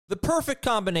The perfect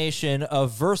combination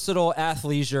of versatile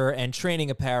athleisure and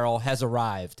training apparel has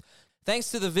arrived.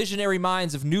 Thanks to the visionary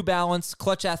minds of New Balance,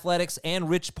 Clutch Athletics, and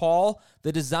Rich Paul,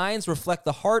 the designs reflect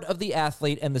the heart of the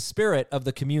athlete and the spirit of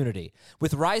the community.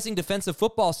 With rising defensive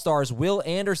football stars Will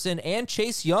Anderson and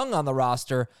Chase Young on the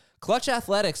roster, Clutch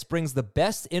Athletics brings the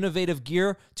best innovative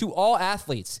gear to all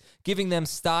athletes, giving them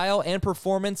style and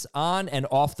performance on and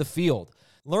off the field.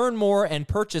 Learn more and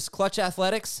purchase Clutch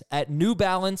Athletics at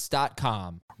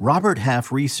newbalance.com. Robert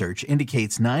Half research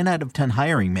indicates 9 out of 10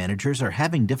 hiring managers are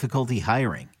having difficulty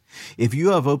hiring. If you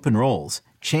have open roles,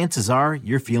 chances are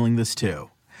you're feeling this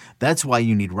too. That's why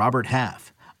you need Robert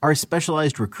Half. Our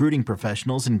specialized recruiting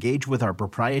professionals engage with our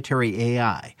proprietary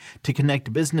AI to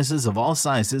connect businesses of all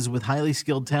sizes with highly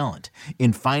skilled talent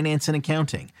in finance and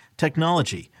accounting,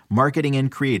 technology, marketing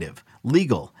and creative,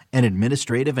 legal, and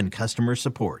administrative and customer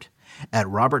support. At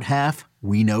Robert Half,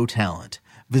 we know talent.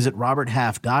 Visit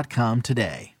roberthalf.com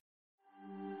today.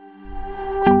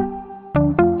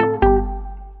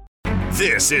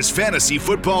 This is Fantasy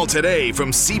Football Today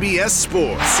from CBS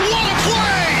Sports. What a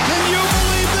play! Can you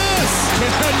believe this?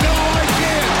 No, I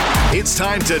can't. It's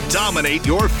time to dominate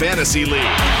your fantasy league.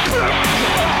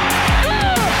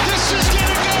 This is going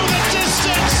to go the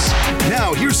distance.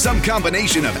 Now, here's some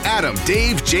combination of Adam,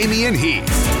 Dave, Jamie, and Heath.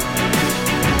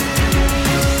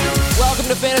 Welcome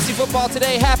to Fantasy Football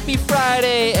Today. Happy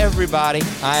Friday, everybody.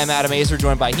 I am Adam Azer,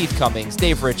 joined by Heath Cummings,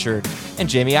 Dave Richard, and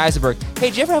Jamie Eisenberg. Hey,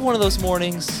 did you ever have one of those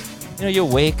mornings? You know, you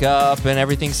wake up and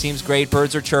everything seems great.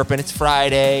 Birds are chirping. It's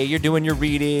Friday. You're doing your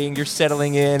reading. You're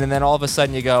settling in. And then all of a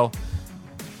sudden you go,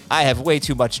 I have way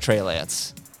too much Trey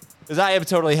Lance. Because I am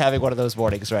totally having one of those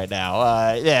mornings right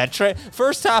now. Trey.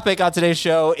 First topic on today's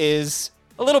show is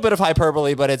a little bit of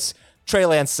hyperbole, but it's Trey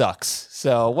Lance sucks.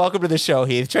 So welcome to the show,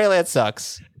 Heath. Trey Lance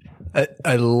sucks.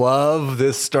 I love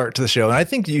this start to the show, and I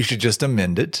think you should just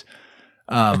amend it.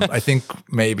 I think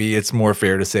maybe it's more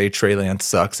fair to say Trey Lance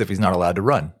sucks if he's not allowed to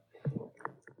run.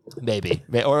 Maybe.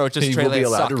 Or just he Trey will Lance be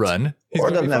allowed sucked. to run. Or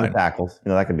doesn't have the tackles. You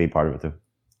know, that could be part of it too.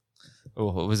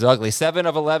 Oh, it was ugly. 7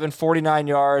 of 11, 49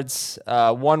 yards,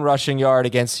 1 rushing yard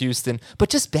against Houston, but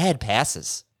just bad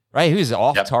passes, right? He was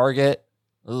off target.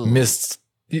 Ooh. Missed,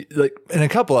 like, and a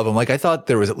couple of them. Like, I thought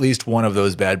there was at least one of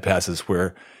those bad passes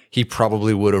where he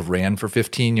probably would have ran for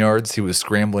 15 yards. He was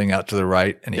scrambling out to the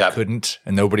right, and he couldn't,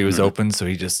 and nobody was open, so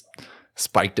he just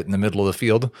spiked it in the middle of the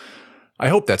field. I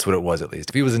hope that's what it was, at least.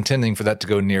 If he was intending for that to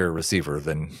go near a receiver,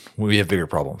 then we have bigger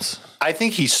problems. I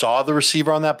think he saw the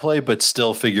receiver on that play, but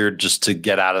still figured just to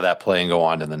get out of that play and go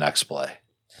on to the next play.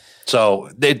 So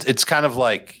it's kind of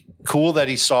like cool that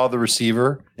he saw the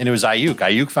receiver, and it was Ayuk.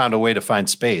 Ayuk found a way to find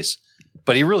space,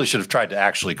 but he really should have tried to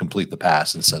actually complete the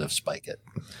pass instead of spike it.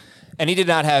 And he did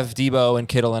not have Debo and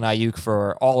Kittle and Ayuk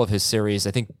for all of his series.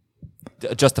 I think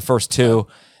just the first 2.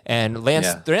 And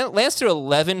Lance threw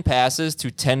 11 passes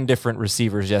to 10 different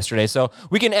receivers yesterday. So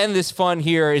we can end this fun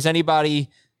here. Is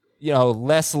anybody,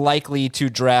 less likely to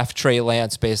draft Trey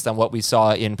Lance based on what we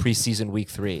saw in preseason week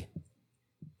 3?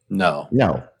 No.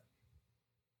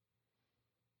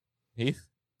 Heath?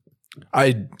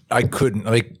 I couldn't,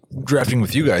 like, drafting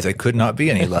with you guys, I could not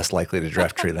be any less likely to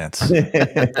draft Trey Lance.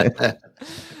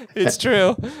 It's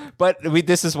true. But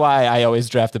this is why I always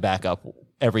draft a backup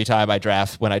every time I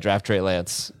draft, when I draft Trey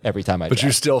Lance, every time I draft. But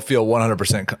you still feel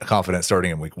 100% confident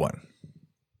starting in week 1?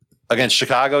 Against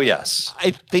Chicago, yes.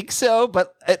 I think so,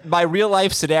 but my real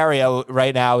life scenario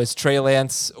right now is Trey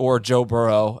Lance or Joe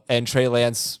Burrow, and Trey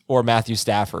Lance or Matthew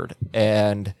Stafford.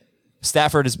 And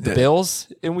Stafford is the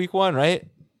Bills in week 1, right?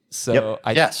 So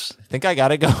I think I got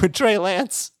to go with Trey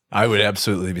Lance. I would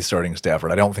absolutely be starting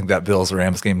Stafford. I don't think that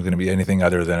Bills-Rams game is going to be anything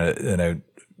other than a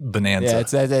bonanza. Yeah,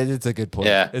 it's a good point.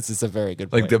 Yeah. It's a very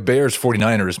good point. Like the Bears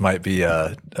 49ers might be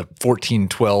a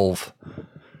 14-12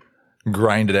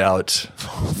 grind it out.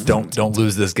 Don't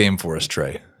lose this game for us,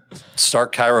 Trey.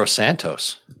 Start Cairo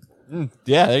Santos.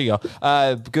 Yeah, there you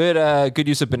go. Good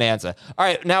use of bonanza. All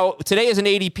right, now today is an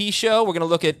ADP show. We're going to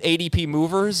look at ADP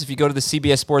movers. If you go to the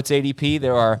CBS Sports ADP,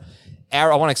 there are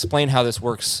I want to explain how this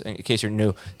works in case you're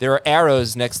new. There are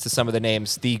arrows next to some of the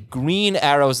names. The green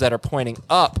arrows that are pointing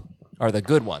up are the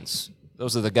good ones.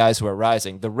 Those are the guys who are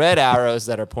rising. The red arrows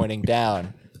that are pointing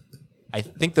down, I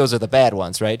think those are the bad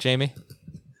ones, right, Jamie?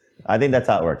 I think that's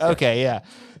how it works. Okay, yeah.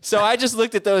 So I just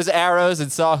looked at those arrows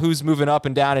and saw who's moving up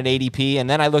and down in ADP, and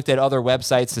then I looked at other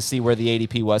websites to see where the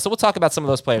ADP was. So we'll talk about some of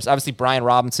those players. Obviously, Brian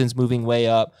Robinson's moving way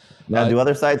up. Now, do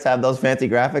other sites have those fancy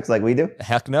graphics like we do?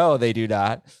 Heck no, they do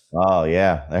not. Oh,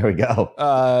 yeah. There we go.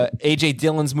 A.J.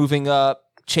 Dillon's moving up.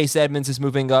 Chase Edmonds is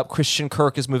moving up. Christian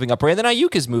Kirk is moving up. Brandon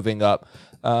Ayuk is moving up.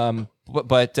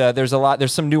 But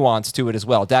there's some nuance to it as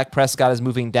well. Dak Prescott is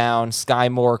moving down. Sky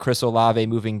Moore, Chris Olave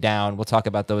moving down. We'll talk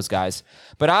about those guys.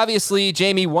 But obviously,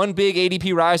 Jamie, one big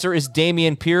ADP riser is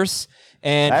Dameon Pierce.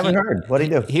 And I haven't heard. What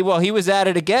did he do? He was at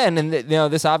it again, and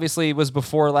this obviously was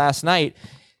before last night.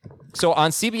 So on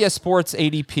CBS Sports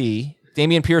ADP,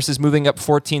 Dameon Pierce is moving up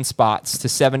 14 spots to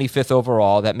 75th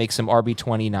overall. That makes him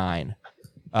RB29,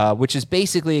 which is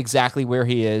basically exactly where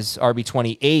he is,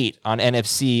 RB28 on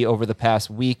NFC over the past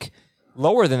week.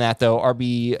 Lower than that, though,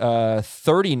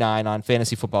 RB39 on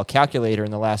Fantasy Football Calculator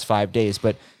in the last 5 days.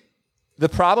 But the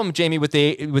problem, Jamie, with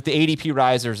the ADP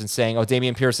risers and saying,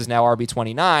 Dameon Pierce is now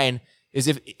RB29, is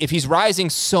if he's rising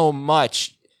so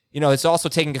much, it's also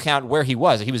taking into account where he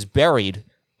was. He was buried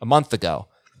a month ago.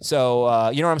 So,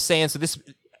 you know what I'm saying? So this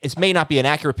may not be an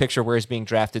accurate picture where he's being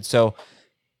drafted. So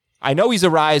I know he's a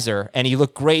riser, and he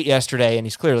looked great yesterday, and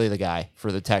he's clearly the guy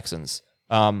for the Texans.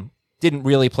 Didn't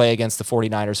really play against the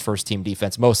 49ers first-team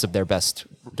defense. Most of their best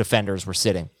defenders were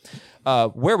sitting.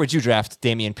 Where would you draft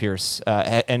Dameon Pierce?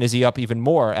 And is he up even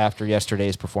more after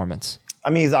yesterday's performance? I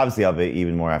mean, he's obviously up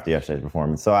even more after yesterday's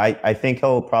performance. So I think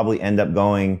he'll probably end up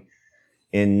going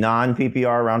in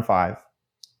non-PPR round 5,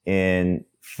 in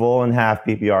full and half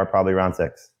PPR probably round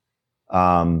 6.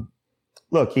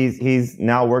 Look, he's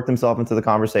now worked himself into the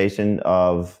conversation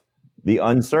of the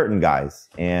uncertain guys.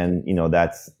 And,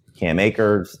 that's Cam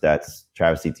Akers, that's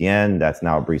Travis Etienne, that's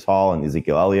now Breece Hall and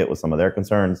Ezekiel Elliott with some of their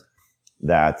concerns.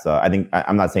 That's I'm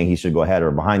not saying he should go ahead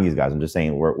or behind these guys. I'm just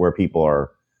saying where people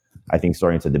are, I think,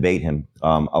 starting to debate him.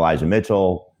 Elijah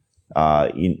Mitchell,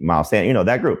 Miles Sanders,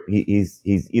 that group. He's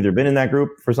either been in that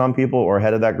group for some people or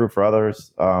ahead of that group for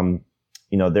others.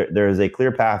 There is a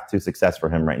clear path to success for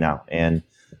him right now. And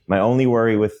my only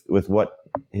worry with what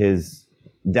his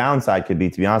downside could be,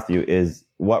 to be honest with you, is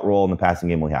what role in the passing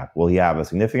game will he have? Will he have a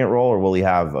significant role or will he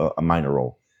have a minor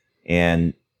role?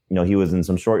 And, he was in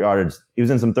some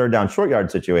some third down short yard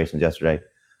situations yesterday,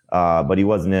 but he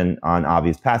wasn't in on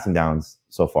obvious passing downs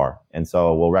so far. And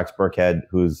so will Rex Burkhead,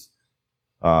 who's,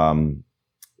 may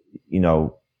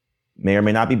or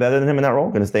may not be better than him in that role,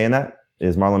 going to stay in that?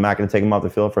 Is Marlon Mack going to take him off the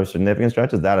field for significant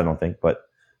stretches? That I don't think, but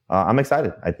I'm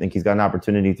excited. I think he's got an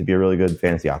opportunity to be a really good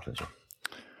fantasy option.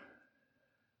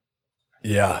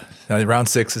 Yeah, round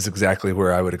 6 is exactly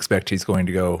where I would expect he's going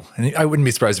to go. And I wouldn't be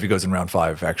surprised if he goes in round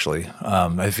 5, actually.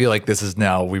 I feel like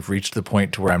we've reached the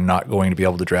point to where I'm not going to be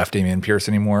able to draft Dameon Pierce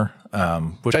anymore,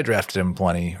 which I drafted him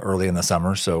plenty early in the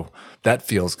summer, so that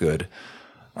feels good.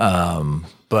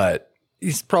 But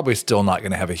he's probably still not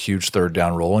going to have a huge third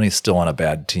down role, and he's still on a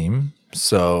bad team.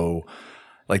 So,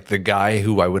 the guy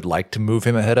who I would like to move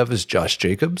him ahead of is Josh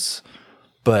Jacobs,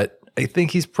 but I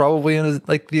think he's probably in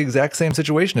the exact same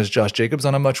situation as Josh Jacobs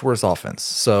on a much worse offense.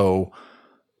 So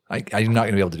I'm not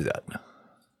going to be able to do that.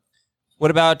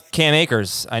 What about Cam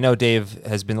Akers? I know Dave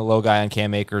has been the low guy on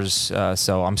Cam Akers,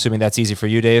 so I'm assuming that's easy for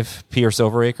you, Dave. Pierce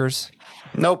over Akers?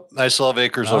 Nope. I still have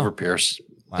Akers over Pierce.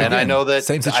 Wow. And I know that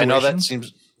same situation. I know that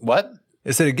seems what?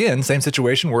 Is it again, same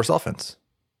situation, worse offense.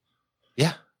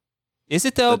 Yeah. Is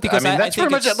it though? Because that's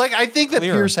pretty much it. I think that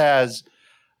clear.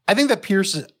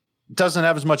 Pierce doesn't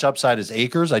have as much upside as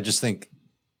Akers. I just think,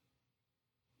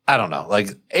 I don't know.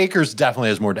 Akers definitely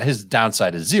has more. His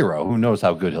downside is 0. Who knows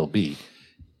how good he'll be?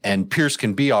 And Pierce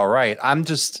can be all right.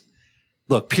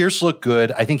 Pierce looked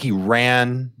good. I think he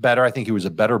ran better. I think he was a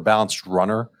better balanced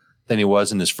runner than he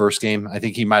was in his first game. I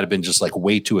think he might have been just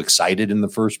way too excited in the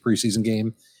first preseason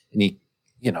game. And he,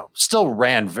 still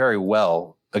ran very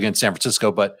well against San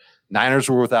Francisco, but Niners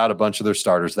were without a bunch of their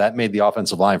starters. That made the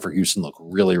offensive line for Houston look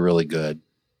really, really good.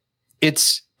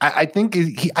 I think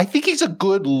he's a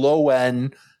good low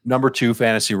end number 2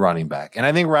 fantasy running back. And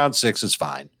I think round 6 is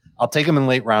fine. I'll take him in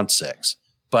late round 6,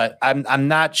 but I'm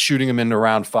not shooting him into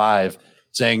round 5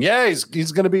 saying, yeah,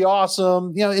 he's going to be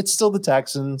awesome. It's still the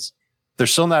Texans. They're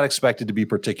still not expected to be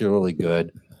particularly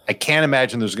good. I can't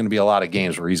imagine there's going to be a lot of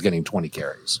games where he's getting 20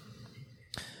 carries.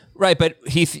 Right. But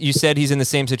Heath, you said he's in the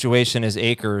same situation as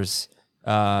Akers.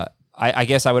 I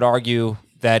guess I would argue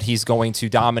that he's going to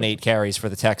dominate carries for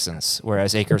the Texans,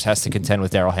 whereas Akers has to contend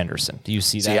with Darrell Henderson. Do you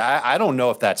see that? I don't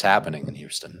know if that's happening in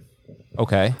Houston.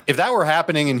 Okay. If that were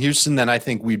happening in Houston, then I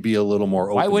think we'd be a little more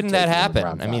open. Why wouldn't that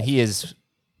happen? I mean, he is.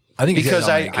 I think because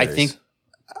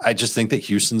I just think that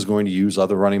Houston's going to use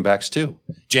other running backs too.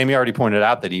 Jamie already pointed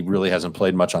out that he really hasn't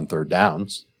played much on third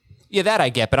downs. Yeah, that I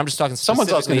get, but I'm just talking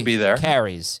someone's else going to be there.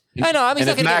 Carries. I know. I mean,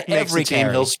 and if Mac makes the team,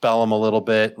 he'll spell him a little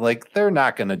bit. They're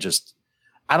not going to just.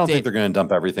 I don't think they're going to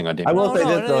dump everything on Dameon. I will say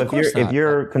this though: if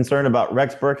you're concerned about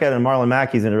Rex Burkhead and Marlon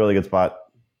Mack, he's in a really good spot.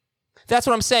 That's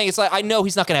what I'm saying. It's I know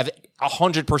he's not going to have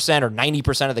 100% or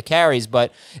 90% of the carries.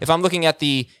 But if I'm looking at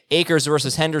the Akers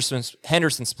versus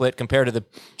Henderson split compared to the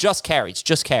just carries,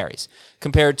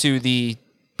 compared to the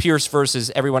Pierce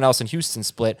versus everyone else in Houston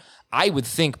split, I would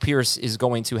think Pierce is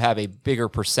going to have a bigger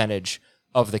percentage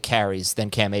of the carries than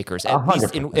Cam Akers,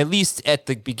 at least at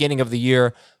the beginning of the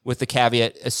year, with the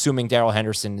caveat assuming Darrell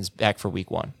Henderson is back for week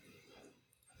 1.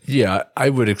 Yeah, I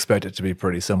would expect it to be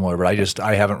pretty similar, but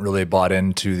I haven't really bought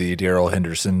into the Darrell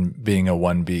Henderson being a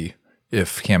 1B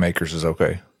if Cam Akers is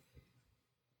okay.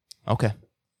 Okay.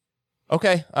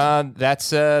 That's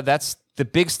the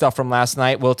big stuff from last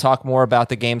night. We'll talk more about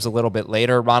the games a little bit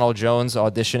later. Ronald Jones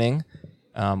auditioning,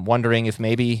 wondering if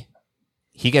maybe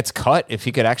he gets cut, if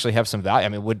he could actually have some value. I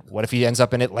mean, what if he ends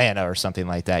up in Atlanta or something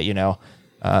like that,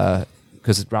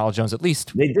 because Ronald Jones at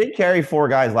least. They did carry 4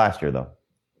 guys last year, though.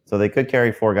 So they could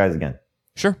carry 4 guys again.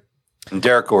 Sure. And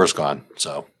Derek Gore's gone,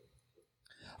 so.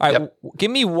 All right,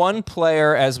 give me one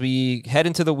player as we head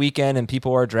into the weekend and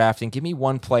people are drafting. Give me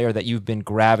one player that you've been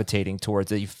gravitating towards,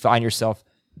 that you find yourself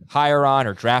higher on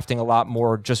or drafting a lot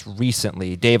more just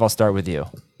recently. Dave, I'll start with you.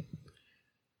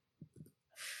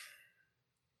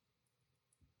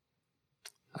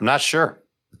 I'm not sure.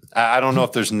 I don't know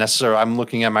if there's necessarily. I'm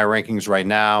looking at my rankings right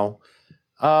now.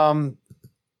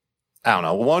 I don't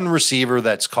know. One receiver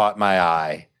that's caught my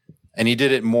eye, and he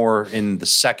did it more in the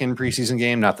second preseason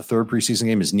game, not the third preseason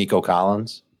game, is Nico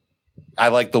Collins. I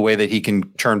like the way that he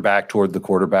can turn back toward the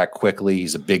quarterback quickly.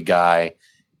 He's a big guy.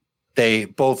 They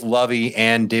both, Lovey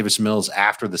and Davis Mills,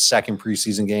 after the second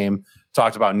preseason game,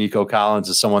 talked about Nico Collins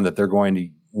as someone that they're going to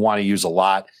want to use a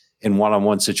lot in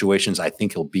one-on-one situations. I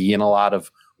think he'll be in a lot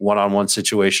of one-on-one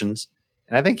situations.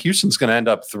 And I think Houston's going to end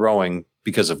up throwing,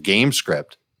 because of game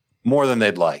script, more than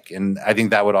they'd like. And I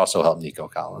think that would also help Nico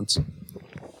Collins.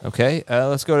 Okay,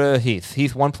 let's go to Heath.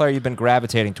 Heath, one player you've been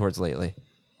gravitating towards lately.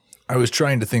 I was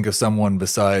trying to think of someone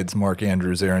besides Mark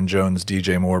Andrews, Aaron Jones,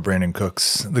 DJ Moore, Brandon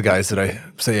Cooks, the guys that I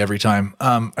say every time.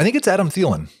 I think it's Adam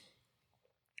Thielen,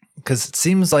 because it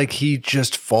seems like he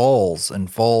just falls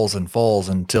and falls and falls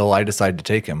until I decide to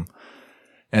take him.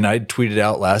 And I tweeted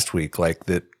out last week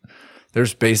that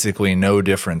there's basically no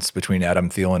difference between Adam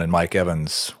Thielen and Mike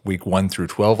Evans week 1 through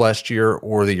 12 last year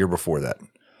or the year before that.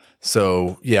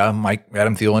 So yeah,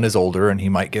 Adam Thielen is older and he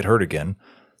might get hurt again,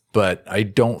 but I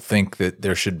don't think that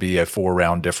there should be a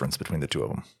 4-round difference between the two of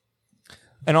them.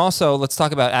 And also, let's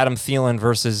talk about Adam Thielen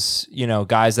versus,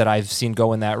 guys that I've seen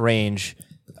go in that range.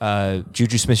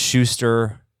 Juju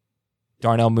Smith-Schuster,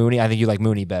 Darnell Mooney. I think you like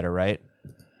Mooney better, right?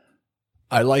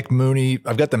 I like Mooney.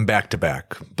 I've got them back to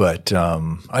back, but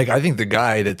I think the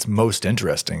guy that's most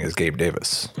interesting is Gabe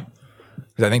Davis,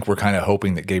 because I think we're kind of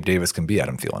hoping that Gabe Davis can be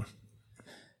Adam Thielen.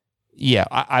 Yeah,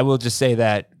 I will just say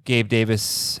that Gabe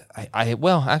Davis.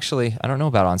 Actually, I don't know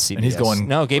about on CBS. And he's going.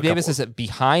 No, Gabe Davis is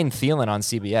behind Thielen on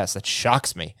CBS. That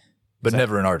shocks me. But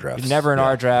never in our drafts. Never in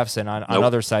our drafts, and on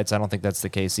other sites, I don't think that's the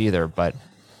case either. But.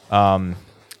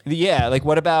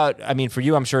 What about, for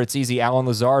you, I'm sure it's easy. Alan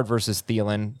Lazard versus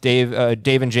Thielen. Dave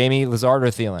and Jamie, Lazard or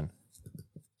Thielen?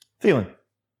 Thielen.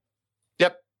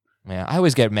 Yep. Yeah, I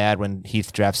always get mad when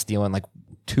Heath drafts Thielen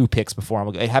 2 picks before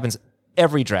him. It happens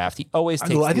every draft. He always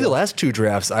takes I think the last 2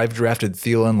 drafts, I've drafted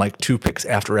Thielen 2 picks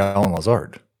after Alan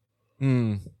Lazard.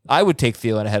 I would take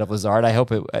Thielen ahead of Lazard. I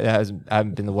hope I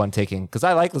haven't been the one taking, because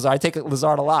I like Lazard. I take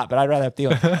Lazard a lot, but I'd rather have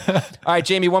Thielen. All right,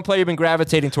 Jamie, one player you've been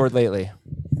gravitating toward lately.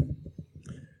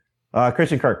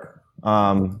 Christian Kirk.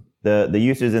 The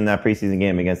usage in that preseason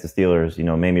game against the Steelers,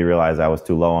 made me realize I was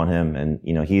too low on him, and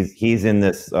he's in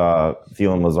this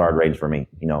Thielen Lazard range for me,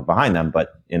 behind them,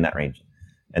 but in that range.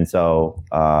 And so,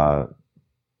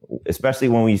 especially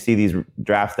when we see these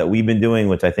drafts that we've been doing,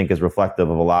 which I think is reflective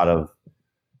of a lot of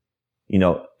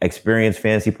experienced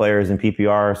fantasy players in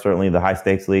PPR, certainly the high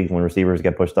stakes leagues when receivers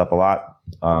get pushed up a lot.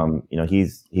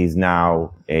 He's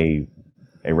now a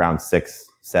round 6,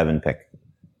 7 pick.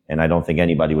 And I don't think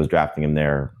anybody was drafting him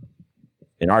there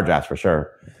in our drafts for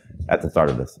sure at the start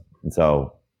of this. And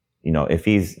so, if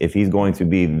he's going to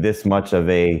be this much of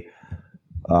a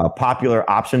popular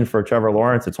option for Trevor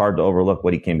Lawrence, it's hard to overlook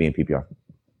what he can be in PPR.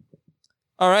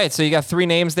 All right, so you got 3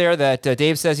 names there that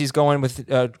Dave says he's going with,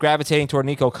 gravitating toward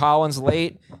Nico Collins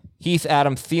late, Heath,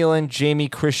 Adam Thielen, Jamie,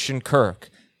 Christian Kirk.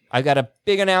 I got a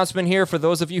big announcement here for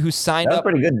those of you who signed up. That's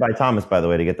pretty good by Thomas, by the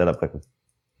way, to get that up quickly.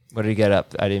 What did he get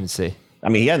up? I didn't even see.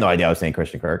 He had no idea I was saying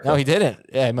Christian Kirk. So. No, he didn't.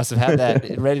 Yeah, he must have had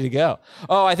that ready to go.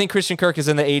 Oh, I think Christian Kirk is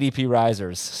in the ADP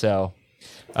risers. So,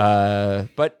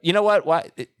 but you know what?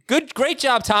 Great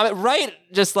job, Tom. Right?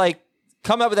 Just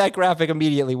come up with that graphic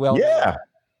immediately. Well, yeah.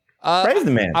 Praise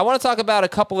the man. I want to talk about a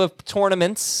couple of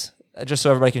tournaments, just so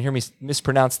everybody can hear me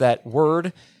mispronounce that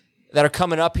word. that are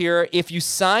coming up here. If you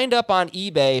signed up on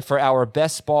eBay for our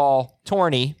best ball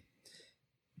tourney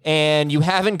and you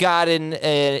haven't gotten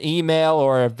an email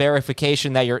or a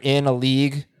verification that you're in a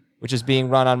league, which is being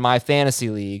run on my fantasy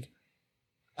league,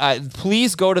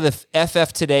 please go to the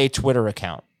FF Today Twitter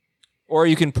account. Or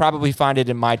you can probably find it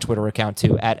in my Twitter account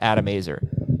too, at Adam Azer.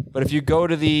 But if you go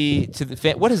to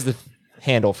what is the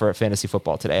handle for Fantasy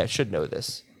Football Today? I should know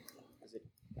this. Is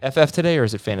it FF Today or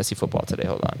is it Fantasy Football Today?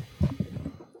 Hold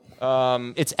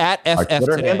on. It's at FF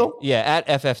Today. Handle? Yeah,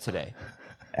 at FF Today.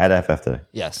 At FF Today.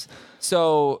 Yes.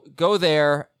 So go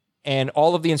there, and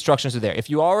all of the instructions are there. If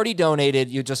you already donated,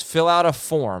 you just fill out a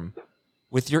form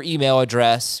with your email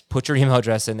address, put your email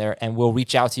address in there, and we'll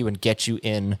reach out to you and get you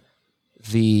in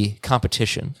the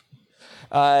competition.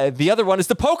 The other one is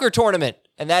the poker tournament,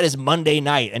 and that is Monday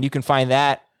night, and you can find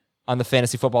that on the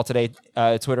Fantasy Football Today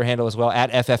Twitter handle as well,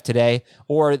 at FF Today,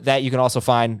 or that you can also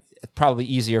find, probably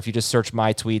easier if you just search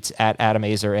my tweets at Adam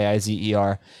Azer,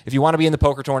 AIZER. If you want to be in the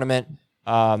poker tournament,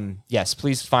 yes,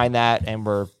 please find that, and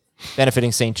we're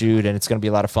benefiting St. Jude, and it's going to be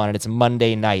a lot of fun, and it's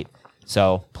Monday night,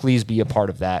 so please be a part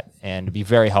of that, and be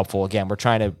very helpful. Again, we're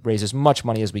trying to raise as much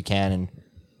money as we can, and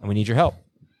we need your help.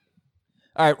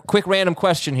 All right, quick random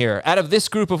question here. Out of this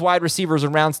group of wide receivers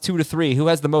in rounds 2 to 3, who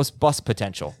has the most bust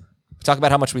potential? We talk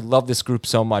about how much we love this group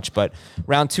so much, but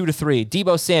round 2 to 3,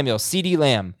 Deebo Samuel, CeeDee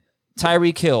Lamb,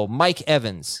 Tyreek Hill, Mike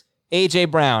Evans, A.J.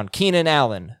 Brown, Keenan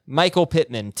Allen, Michael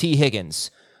Pittman, T.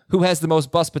 Higgins. Who has the most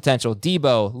bust potential?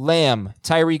 Deebo, Lamb,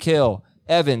 Tyreek Hill,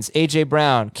 Evans, A.J.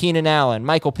 Brown, Keenan Allen,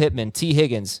 Michael Pittman, T.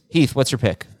 Higgins. Heath, what's your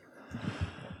pick?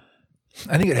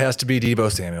 I think it has to be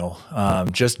Deebo Samuel,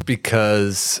 just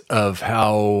because of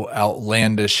how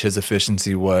outlandish his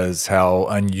efficiency was, how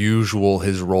unusual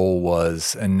his role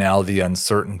was, and now the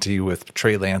uncertainty with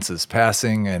Trey Lance's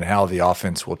passing and how the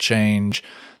offense will change,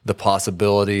 the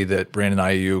possibility that Brandon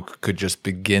Ayuk could just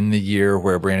begin the year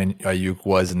where Brandon Ayuk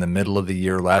was in the middle of the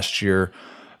year last year.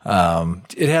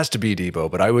 It has to be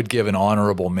Deebo, but I would give an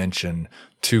honorable mention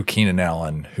to Keenan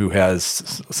Allen, who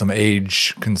has some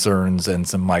age concerns and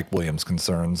some Mike Williams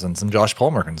concerns and some Josh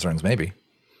Palmer concerns, maybe.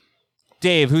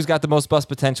 Dave, who's got the most bust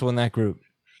potential in that group?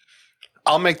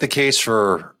 I'll make the case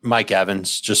for Mike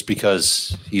Evans just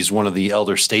because he's one of the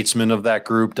elder statesmen of that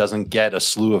group, doesn't get a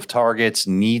slew of targets,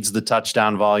 needs the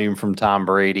touchdown volume from Tom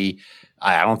Brady.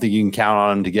 I don't think you can count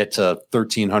on him to get to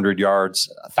 1,300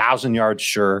 yards, 1,000 yards,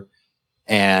 sure,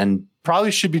 and probably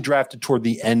should be drafted toward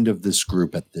the end of this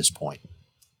group at this point.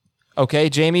 Okay,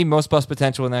 Jamie, most bust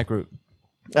potential in that group?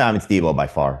 It's Deebo by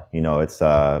far. It's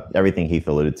everything Heath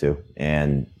alluded to.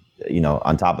 And,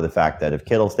 on top of the fact that if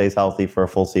Kittle stays healthy for a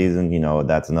full season,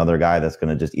 that's another guy that's going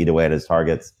to just eat away at his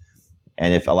targets.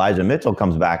 And if Elijah Mitchell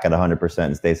comes back at 100%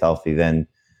 and stays healthy, then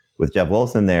with Jeff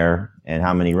Wilson there and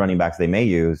how many running backs they may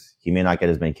use, he may not get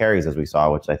as many carries as we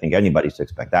saw, which I think anybody should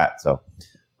expect that. So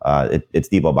it's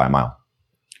Deebo by a mile.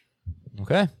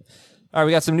 Okay. All right,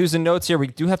 we got some news and notes here. We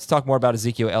do have to talk more about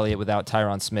Ezekiel Elliott without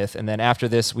Tyron Smith. And then after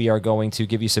this, we are going to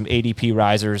give you some ADP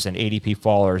risers and ADP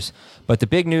fallers. But the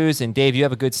big news, and Dave, you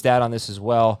have a good stat on this as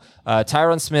well.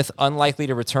 Tyron Smith unlikely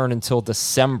to return until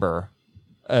December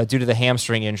due to the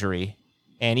hamstring injury.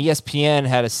 And ESPN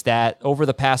had a stat. Over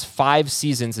the past 5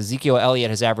 seasons, Ezekiel Elliott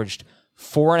has averaged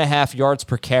 4.5 yards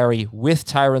per carry with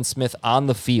Tyron Smith on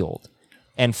the field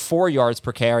and 4 yards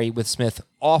per carry with Smith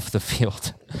off the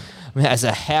field. As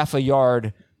a half a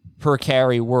yard per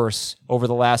carry worse over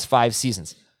the last 5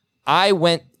 seasons. I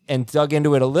went and dug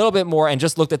into it a little bit more and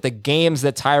just looked at the games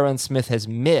that Tyron Smith has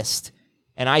missed.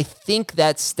 And I think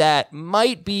that stat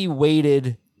might be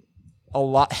weighted a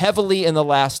lot heavily in the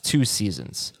last 2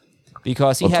 seasons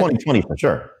because he had 2020 for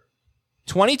sure.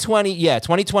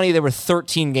 2020, there were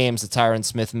 13 games that Tyron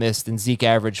Smith missed and Zeke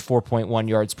averaged 4.1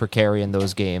 yards per carry in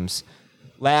those games.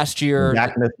 Last year,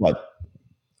 Zach missed what?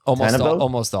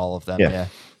 Almost all of them, yeah.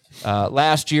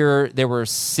 Last year, there were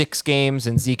 6 games,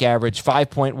 and Zeke averaged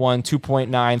 5.1, 2.9,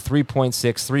 3.6,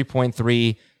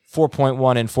 3.3,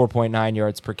 4.1, and 4.9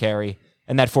 yards per carry.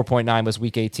 And that 4.9 was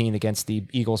Week 18 against the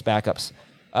Eagles' backups.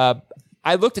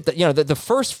 I looked at the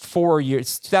first 4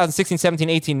 years, 2016, 17,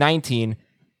 18, 19.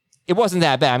 It wasn't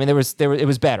that bad. I mean, it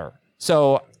was better.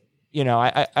 So,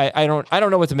 I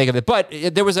don't know what to make of it. But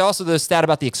there was also the stat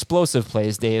about the explosive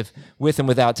plays, Dave, with and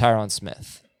without Tyron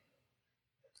Smith.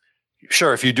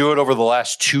 Sure, if you do it over the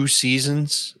last 2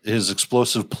 seasons, his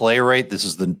explosive play rate, this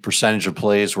is the percentage of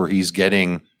plays where he's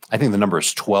getting, I think the number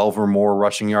is 12 or more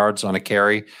rushing yards on a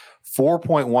carry,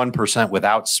 4.1%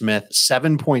 without Smith,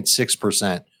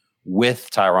 7.6% with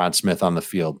Tyron Smith on the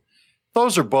field.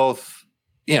 Those are both,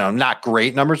 not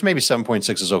great numbers. Maybe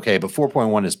 7.6 is okay, but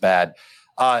 4.1 is bad.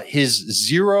 His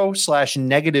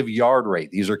 0/negative yard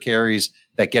rate, these are carries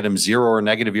that get him 0 or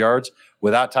negative yards.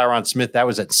 Without Tyron Smith, that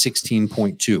was at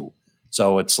 16.2.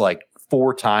 So it's like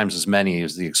 4 times as many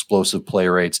as the explosive play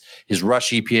rates. His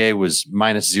rush EPA was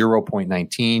minus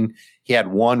 0.19. He had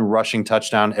 1 rushing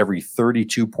touchdown every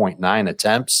 32.9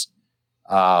 attempts.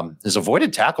 His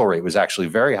avoided tackle rate was actually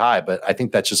very high, but I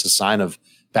think that's just a sign of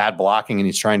bad blocking and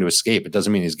he's trying to escape. It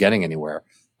doesn't mean he's getting anywhere.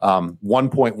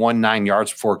 1.19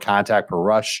 yards before contact per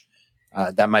rush.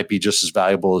 That might be just as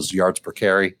valuable as yards per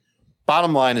carry.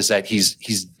 Bottom line is that he's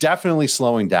definitely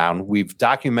slowing down. We've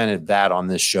documented that on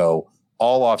this show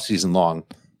all offseason long,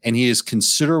 and he is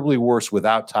considerably worse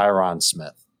without Tyron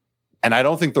Smith. And I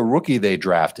don't think the rookie they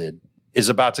drafted is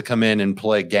about to come in and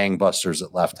play gangbusters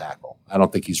at left tackle. I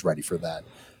don't think he's ready for that.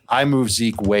 I move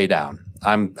Zeke way down.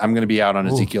 I'm going to be out on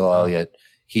Ezekiel Elliott.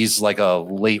 He's like a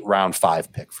late round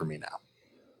 5 pick for me now.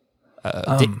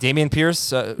 Dameon Pierce,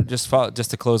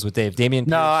 just to close with Dave. Dameon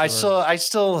Pierce. No, I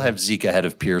still have Zeke ahead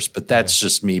of Pierce, but that's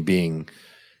just me being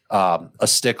a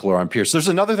stickler on Pierce. There's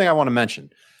another thing I want to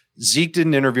mention. Zeke did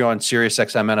an interview on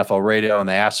SiriusXM NFL Radio, and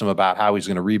they asked him about how he's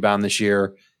going to rebound this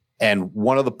year. And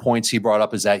one of the points he brought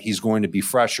up is that he's going to be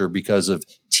fresher because of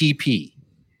TP.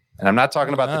 And I'm not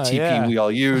talking about the TP we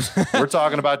all use. We're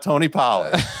talking about Tony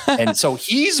Pollard. And so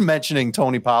he's mentioning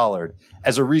Tony Pollard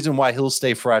as a reason why he'll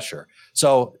stay fresher.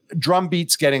 So drum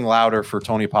beats getting louder for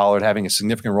Tony Pollard having a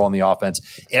significant role in the offense.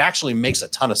 It actually makes a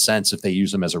ton of sense if they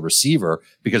use him as a receiver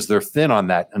because they're thin on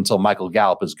that until Michael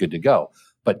Gallup is good to go.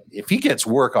 But if he gets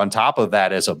work on top of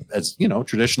that as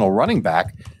traditional running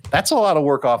back, that's a lot of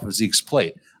work off of Zeke's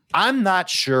plate. I'm not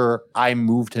sure I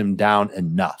moved him down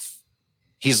enough.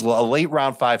 He's a late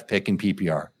round 5 pick in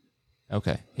PPR.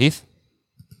 Okay. Heath?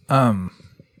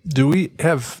 Do we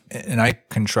have, and I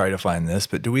can try to find this,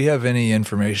 but do we have any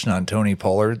information on Tony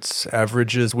Pollard's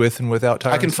averages with and without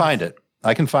Tyron? I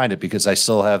can find it because I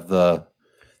still have the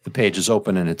pages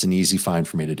open and it's an easy find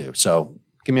for me to do. So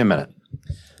give me a minute.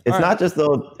 It's not just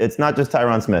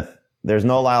Tyron Smith. There's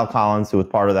no Lyle Collins, who was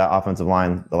part of that offensive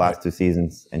line the last 2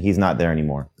 seasons, and he's not there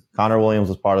anymore. Connor Williams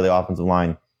was part of the offensive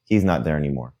line. He's not there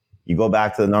anymore. You go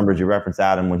back to the numbers you referenced,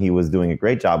 Adam, when he was doing a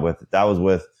great job with it. That was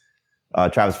with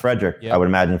Travis Frederick, I would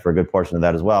imagine, for a good portion of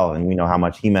that as well. And we know how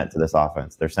much he meant to this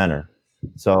offense, their center.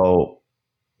 So,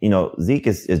 Zeke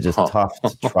is just tough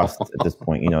to trust at this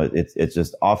point. It's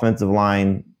just offensive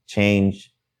line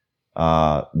change,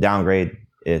 downgrade.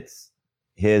 It's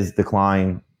his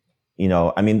decline.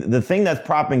 The thing that's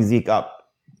propping Zeke up,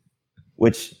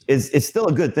 which is still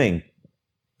a good thing,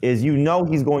 is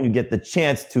he's going to get the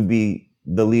chance to be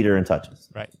the leader in touches.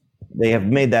 Right. They have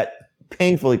made that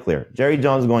painfully clear. Jerry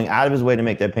Jones is going out of his way to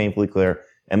make that painfully clear,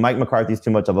 and Mike McCarthy's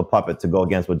too much of a puppet to go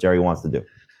against what Jerry wants to do.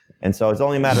 And so it's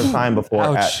only a matter of time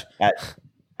before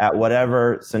at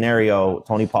whatever scenario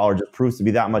Tony Pollard just proves to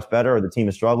be that much better or the team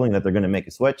is struggling that they're going to make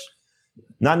a switch.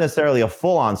 Not necessarily a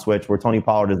full-on switch where Tony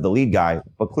Pollard is the lead guy,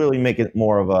 but clearly make it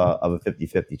more of a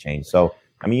 50-50 change. So,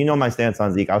 my stance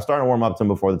on Zeke. I was starting to warm up to him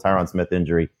before the Tyron Smith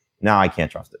injury. Now I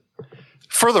can't trust it.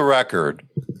 For the record,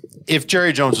 if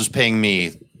Jerry Jones was paying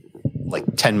me like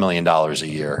 $10 million a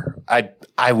year,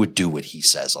 I would do what he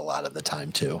says a lot of the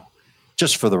time too.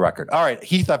 Just for the record. All right,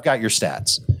 Heath, I've got your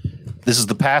stats. This is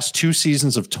the past 2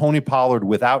 seasons of Tony Pollard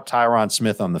without Tyron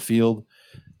Smith on the field.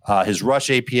 His rush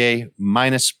APA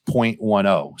minus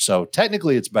 0.10. So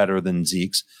technically it's better than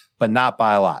Zeke's, but not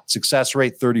by a lot. Success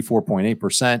rate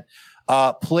 34.8%.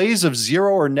 Plays of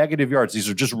 0 or negative yards. These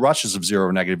are just rushes of 0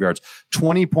 or negative yards.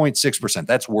 20.6%.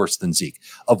 That's worse than Zeke.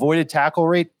 Avoided tackle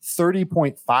rate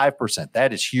 30.5%.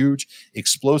 That is huge.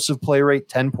 Explosive play rate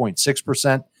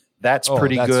 10.6%. That's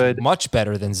pretty good. Much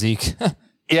better than Zeke.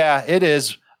 Yeah, it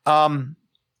is. But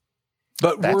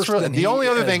that's really, the only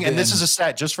other thing, and this is a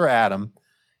stat just for Adam,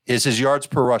 is his yards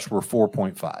per rush were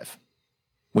 4.5,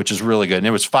 which is really good. And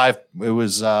it was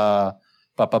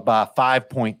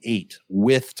 5.8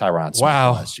 with Tyron Smith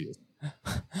last year.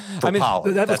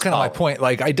 That's kind of my point.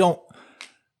 Like, I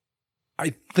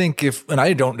think and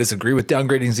I don't disagree with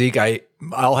downgrading Zeke.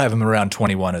 I'll have him around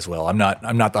 21 as well. I'm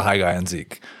not the high guy on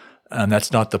Zeke.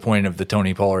 That's not the point of the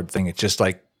Tony Pollard thing. It's just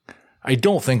like, I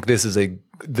don't think this is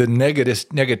the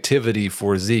negativity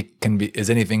for Zeke is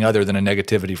anything other than a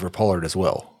negativity for Pollard as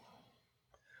well.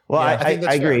 Well, I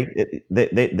agree.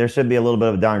 There should be a little bit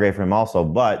of a downgrade for him also,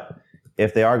 but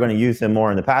if they are going to use him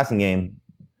more in the passing game,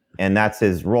 and that's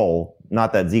his role,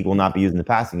 not that Zeke will not be used in the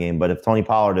passing game, but if Tony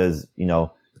Pollard is,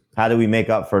 how do we make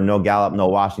up for no Gallup, no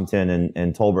Washington,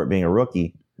 and Tolbert being a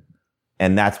rookie?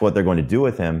 And that's what they're going to do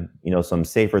with him. Some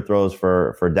safer throws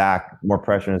for Dak, more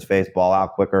pressure in his face, ball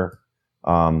out quicker.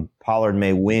 Pollard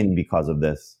may win because of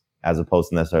this. as opposed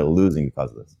to necessarily losing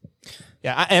because of this.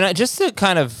 Yeah, and just to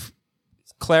kind of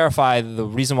clarify the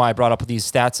reason why I brought up these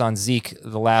stats on Zeke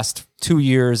the last 2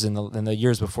 years and the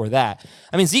years before that.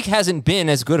 I mean, Zeke hasn't been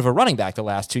as good of a running back the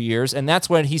last 2 years, and that's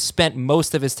when he spent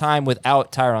most of his time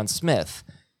without Tyron Smith.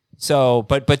 So,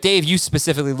 but Dave, you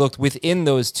specifically looked within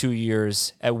those 2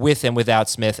 years with and without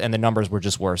Smith, and the numbers were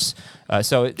just worse.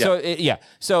 So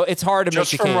it's hard to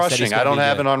just make the from case rushing. that I don't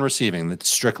have good. it on receiving. It's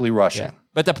strictly rushing. Yeah.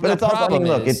 But the it's problem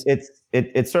also, is,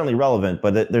 it's certainly relevant,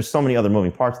 but there's so many other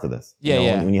moving parts to this.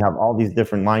 When you have all these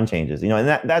different line changes, and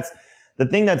that's the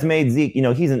thing that's made Zeke.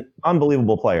 He's an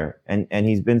unbelievable player, and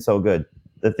he's been so good.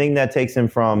 The thing that takes him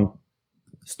from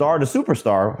star to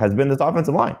superstar has been this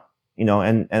offensive line.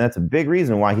 And that's a big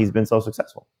reason why he's been so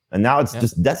successful. And now it's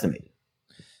just decimated.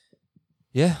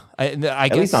 Yeah, I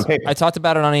guess least on paper. I talked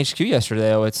about it on HQ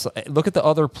yesterday. It's look at the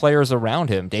other players around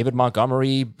him: David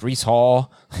Montgomery, Breece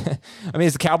Hall. I mean,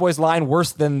 is the Cowboys line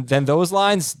worse than those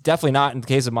lines? Definitely not in the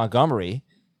case of Montgomery.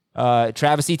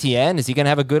 Travis Etienne, is he going to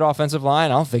have a good offensive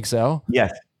line? I don't think so.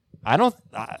 Yes, I don't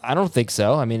think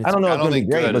so. I mean, I don't know. It's going to be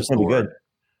great, but it's going to be good.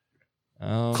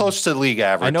 Close to league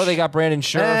average. I know they got Brandon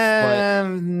Scherf,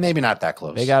 but maybe not that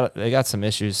close. They got some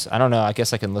issues. I don't know. I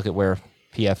guess I can look at where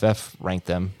PFF ranked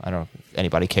them. I don't know if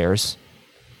anybody cares.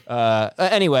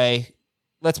 Anyway,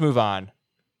 let's move on.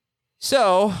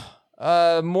 So,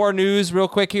 more news real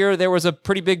quick here. There was a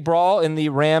pretty big brawl in the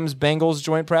Rams-Bengals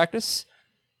joint practice.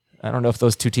 I don't know if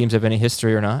those two teams have any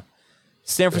history or not.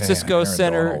 San Francisco Aaron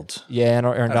center. Donald. Yeah,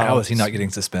 Aaron Donald. How is he not getting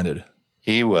suspended?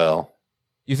 He will.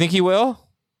 You think he will?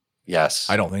 Yes.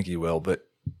 I don't think he will, but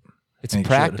it's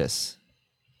practice.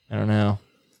 I don't know.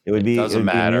 It would be Doesn't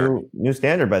matter. A new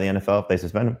standard by the NFL if they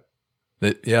suspend him.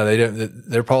 They don't.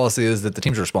 Their policy is that the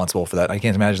team's responsible for that. I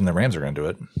can't imagine the Rams are going to do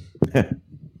it.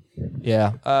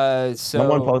 Yeah. So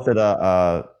someone posted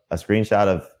a screenshot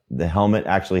of the helmet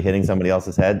actually hitting somebody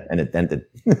else's head, and it dented.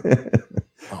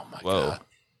 Oh my god!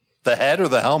 The head or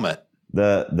the helmet?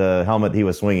 The helmet he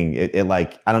was swinging. It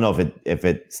like, I don't know if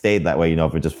it stayed that way.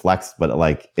 If it just flexed, but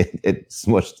it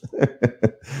smushed.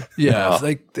 Yeah,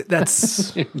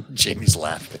 that's Jamie's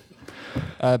laughing.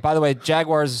 By the way,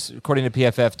 Jaguars, according to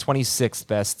PFF, 26th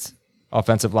best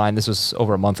offensive line. This was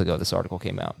over a month ago. This article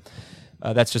came out.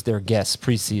 That's just their guess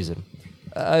preseason.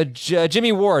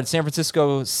 Jimmy Ward, San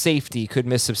Francisco safety, could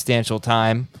miss substantial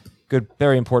time. Good,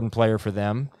 very important player for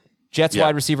them. Jets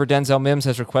wide receiver Denzel Mims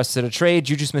has requested a trade.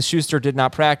 Juju Smith-Schuster did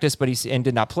not practice, and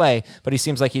did not play, but he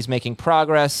seems like he's making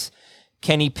progress.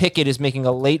 Kenny Pickett is making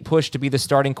a late push to be the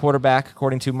starting quarterback,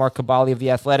 according to Mark Cabali of The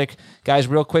Athletic. Guys,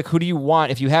 real quick, who do you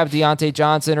want? If you have Deontay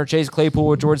Johnson or Chase Claypool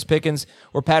or George Pickens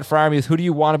or Pat Freiermuth, who do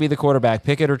you want to be the quarterback,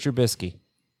 Pickett or Trubisky?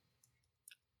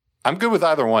 I'm good with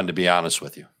either one, to be honest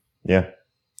with you. Yeah.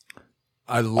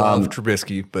 I love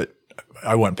Trubisky, but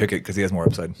I want Pickett because he has more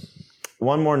upside.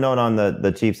 One more note on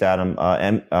the Chiefs, Adam.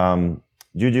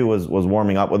 Juju was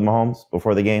warming up with Mahomes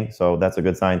before the game, so that's a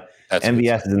good sign.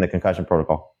 MVS is in the concussion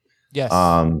protocol. Yes,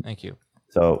 thank you.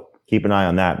 So keep an eye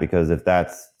on that, because if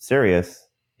that's serious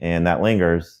and that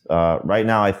lingers, right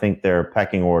now I think their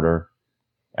pecking order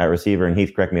at receiver, and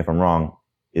Heath, correct me if I'm wrong,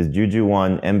 is Juju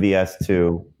 1, MVS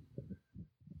 2,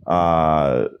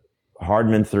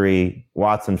 Hardman 3,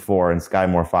 Watson 4, and Sky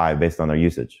Moore 5 based on their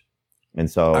usage. And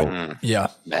so,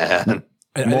 man,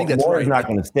 I think that's Moore right. is not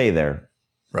going to stay there,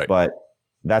 right? But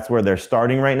that's where they're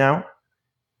starting right now.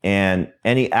 And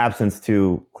any absence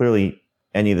to clearly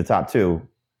any of the top two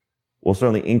will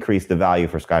certainly increase the value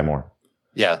for Sky Moore.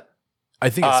 Yeah, I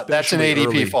think that's an ADP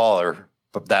early, faller,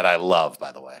 but that I love,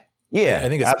 by the way. Yeah, I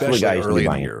think especially early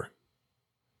in the year,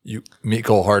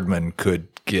 Mecole Hardman could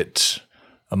get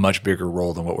a much bigger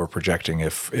role than what we're projecting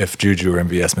if Juju or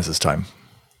MVS misses time.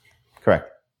 Correct.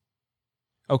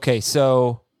 Okay,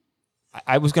 so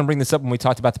I was going to bring this up when we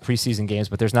talked about the preseason games,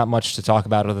 but there's not much to talk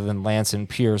about other than Lance and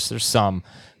Pierce. There's some,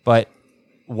 but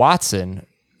Watson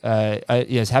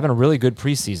is having a really good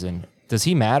preseason. Does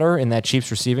he matter in that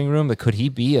Chiefs receiving room? Could he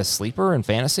be a sleeper in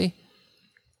fantasy?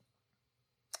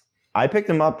 I picked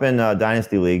him up in a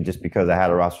Dynasty League just because I had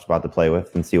a roster spot to play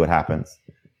with and see what happens.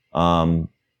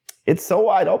 It's so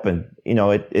wide open.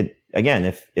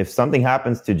 Again, if something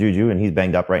happens to Juju and he's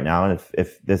banged up right now, and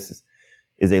if this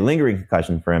is a lingering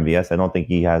concussion for MVS, I don't think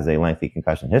he has a lengthy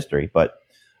concussion history, but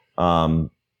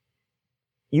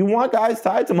you want guys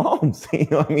tied to Mahomes.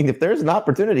 If there's an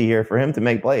opportunity here for him to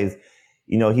make plays,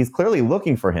 he's clearly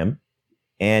looking for him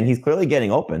and he's clearly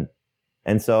getting open.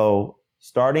 And so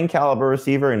starting caliber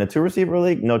receiver in a 2-receiver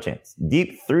league, no chance.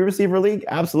 Deep 3-receiver league,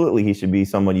 absolutely. He should be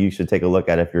someone you should take a look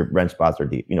at if your bench spots are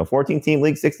deep. 14-team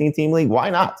league, 16-team league, why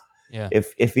not? Yeah.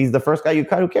 If he's the first guy you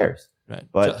cut, who cares? Right.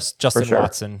 But Justin sure.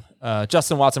 Watson.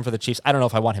 Justin Watson for the Chiefs. I don't know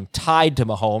if I want him tied to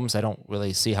Mahomes. I don't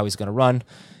really see how he's going to run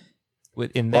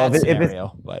in that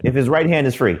scenario. But if his right hand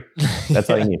is free, that's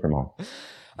all you need from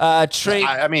home. Trey.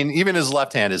 I mean, even his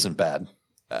left hand isn't bad.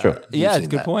 True. Yeah, it's a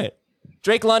good point.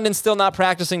 Drake London still not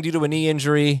practicing due to a knee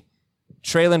injury.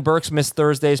 Traylon Burks missed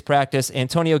Thursday's practice.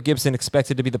 Antonio Gibson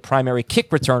expected to be the primary kick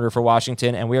returner for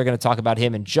Washington, and we are going to talk about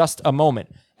him in just a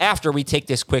moment after we take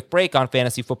this quick break on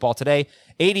Fantasy Football Today.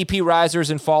 ADP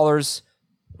risers and fallers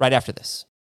right after this.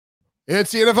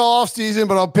 It's the NFL offseason,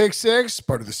 but on Pick Six,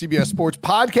 part of the CBS Sports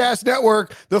Podcast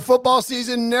Network, the football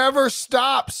season never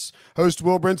stops. Host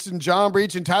Will Brinson, John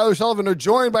Breach, and Tyler Sullivan are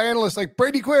joined by analysts like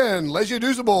Brady Quinn, Lesia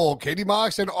Duzable, Katie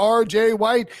Mox, and RJ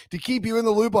White to keep you in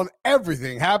the loop on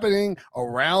everything happening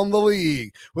around the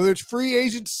league. Whether it's free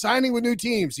agents signing with new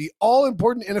teams, the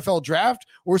all-important NFL draft,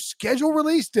 or schedule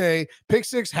release day, Pick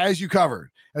Six has you covered.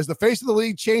 As the face of the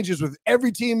league changes with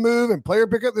every team move and player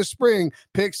pickup this spring,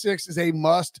 Pick Six is a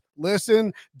must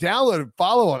listen. Download and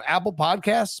follow on Apple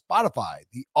Podcasts, Spotify,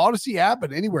 the Odyssey app,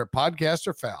 and anywhere podcasts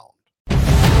are found.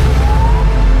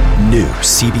 New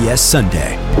CBS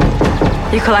Sunday.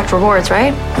 You collect rewards,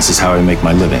 right? This is how I make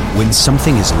my living. When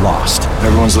something is lost,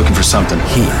 everyone's looking for something.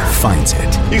 He finds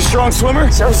it. You strong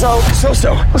swimmer? So-so.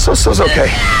 So-so's okay.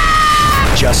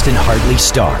 Justin Hartley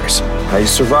stars. How you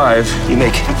survive, you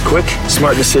make quick,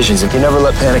 smart decisions, and you never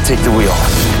let panic take the wheel.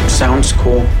 Sounds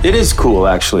cool. It is cool,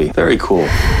 actually. Very cool.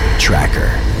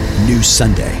 Tracker. New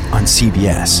Sunday on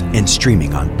CBS and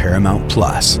streaming on Paramount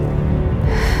Plus.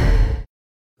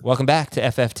 Welcome back to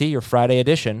FFT, your Friday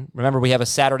edition. Remember, we have a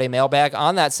Saturday mailbag.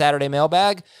 On that Saturday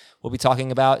mailbag, we'll be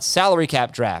talking about salary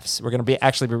cap drafts. We're going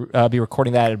to be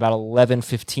recording that at about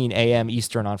 11:15 a.m.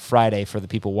 Eastern on Friday for the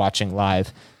people watching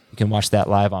live. You can watch that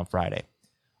live on Friday.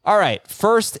 All right,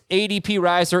 first ADP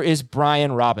riser is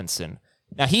Brian Robinson.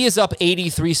 Now, he is up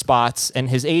 83 spots, and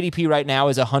his ADP right now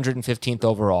is 115th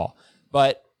overall.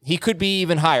 But he could be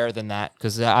even higher than that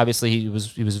because obviously he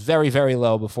was very, very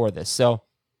low before this. So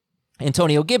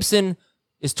Antonio Gibson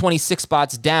is 26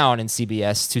 spots down in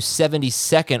CBS to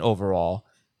 72nd overall.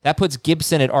 That puts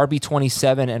Gibson at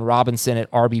RB27 and Robinson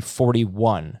at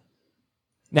RB41.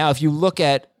 Now, if you look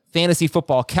at Fantasy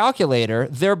Football Calculator,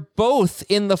 they're both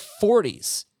in the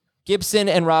 40s. Gibson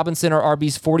and Robinson are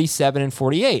RBs 47 and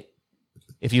 48.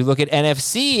 If you look at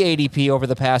NFC ADP over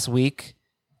the past week,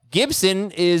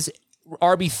 Gibson is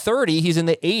RB 30, he's in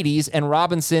the 80s, and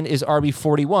Robinson is RB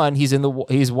 41, he's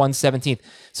 117th.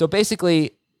 So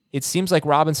basically, it seems like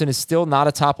Robinson is still not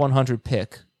a top 100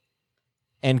 pick,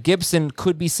 and Gibson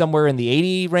could be somewhere in the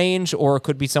 80 range or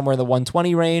could be somewhere in the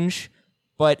 120 range.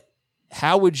 But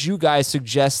how would you guys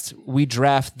suggest we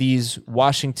draft these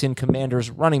Washington Commanders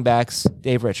running backs,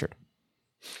 Dave Richard?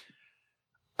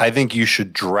 I think you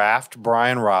should draft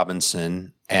Brian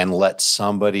Robinson and let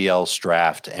somebody else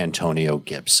draft Antonio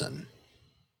Gibson.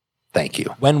 Thank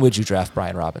you. When would you draft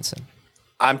Brian Robinson?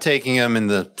 I'm taking him in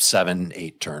the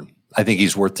 7-8 turn. I think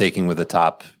he's worth taking with a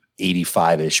top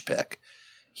 85-ish pick.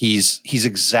 He's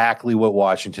exactly what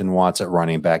Washington wants at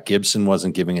running back. Gibson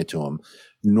wasn't giving it to him.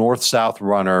 North-south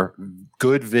runner,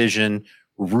 good vision,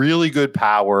 really good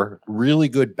power, really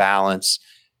good balance,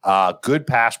 good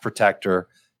pass protector,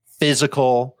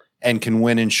 physical, and can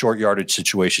win in short yardage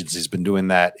situations. He's been doing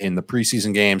that in the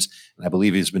preseason games, and I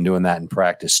believe he's been doing that in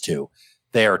practice too.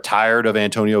 They are tired of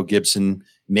Antonio Gibson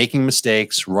making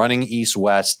mistakes, running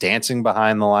east-west, dancing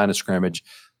behind the line of scrimmage.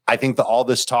 I think all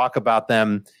this talk about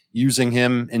them using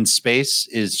him in space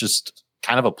is just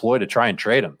kind of a ploy to try and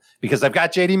trade him because they've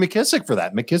got J.D. McKissick for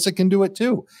that. McKissick can do it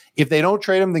too. If they don't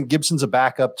trade him, then Gibson's a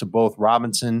backup to both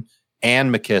Robinson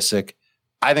and McKissick.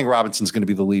 I think Robinson's going to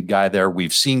be the lead guy there.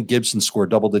 We've seen Gibson score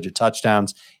double-digit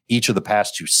touchdowns each of the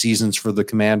past 2 seasons for the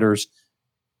Commanders.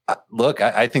 Look,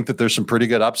 I think that there's some pretty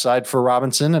good upside for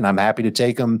Robinson, and I'm happy to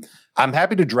take him. I'm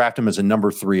happy to draft him as a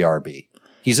number 3 RB.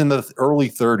 He's in the early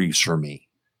 30s for me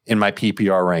in my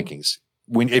PPR rankings.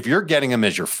 If you're getting him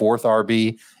as your 4th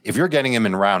RB, if you're getting him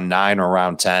in round 9 or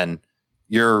round 10,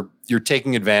 you're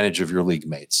taking advantage of your league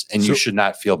mates, and you should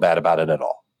not feel bad about it at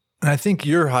all. And I think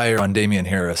you're higher on Damian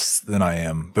Harris than I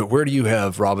am, but where do you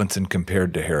have Robinson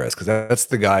compared to Harris? Because that's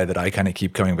the guy that I kind of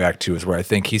keep coming back to is where I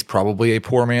think he's probably a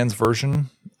poor man's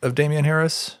version of Damian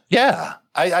Harris. Yeah,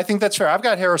 I think that's fair. I've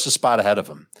got Harris a spot ahead of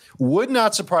him. Would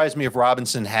not surprise me if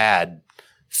Robinson had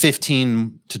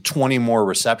 15 to 20 more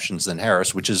receptions than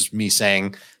Harris, which is me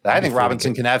saying that I think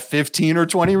Robinson can have 15 or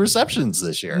 20 receptions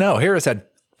this year. No, Harris had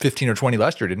 15 or 20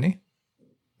 last year, didn't he?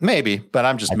 Maybe, but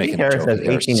I'm just making Harris a joke.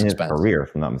 has 18 in his career,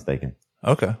 if I'm not mistaken.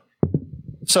 Okay.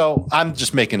 So I'm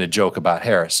just making a joke about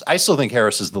Harris. I still think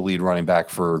Harris is the lead running back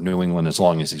for New England as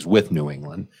long as he's with New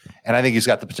England. And I think he's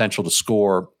got the potential to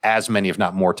score as many, if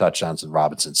not more, touchdowns than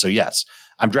Robinson. So, yes,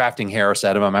 I'm drafting Harris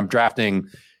out of him. I'm drafting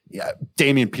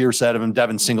Damian Pierce out of him,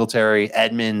 Devin Singletary,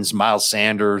 Edmonds, Miles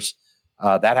Sanders.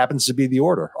 That happens to be the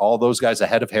order. All those guys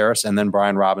ahead of Harris and then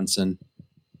Brian Robinson.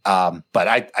 But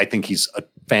I think he's a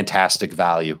fantastic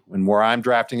value. And where I'm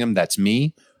drafting him, that's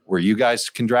me. Where you guys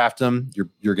can draft him,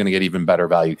 you're going to get even better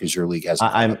value because your league has.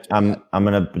 I'm going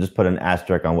to just put an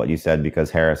asterisk on what you said because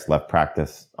Harris left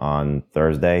practice on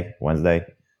Wednesday,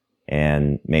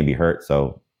 and maybe hurt.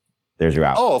 So there's your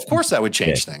out. Oh, of course that would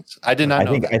change things. I did not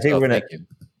know.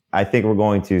 I think we're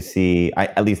going to see.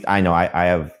 At least I know I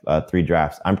have 3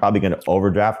 drafts. I'm probably going to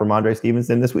overdraft Ramondre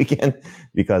Stevenson this weekend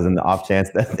because in the off chance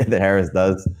that Harris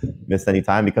does miss any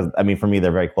time, because I mean for me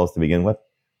they're very close to begin with.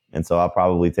 And so I'll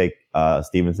probably take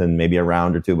Stevenson maybe a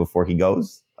round or 2 before he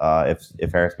goes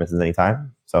if Harris misses any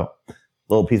time. So a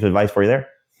little piece of advice for you there.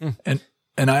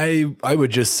 And I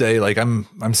would just say like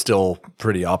I'm still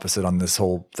pretty opposite on this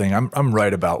whole thing. I'm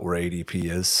right about where ADP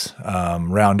is.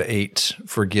 Round 8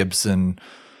 for Gibson,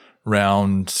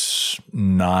 round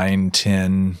 9,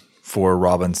 10 for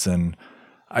Robinson.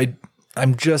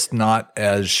 I'm just not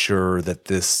as sure that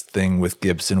this thing with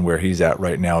Gibson where he's at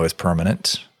right now is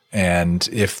permanent. And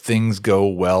if things go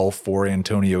well for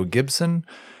Antonio Gibson,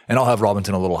 and I'll have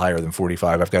Robinson a little higher than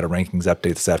 45. I've got a rankings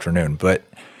update this afternoon. But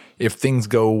if things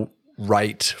go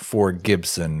right for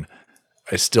Gibson,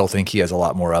 I still think he has a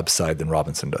lot more upside than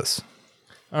Robinson does.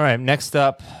 All right, next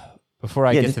up, before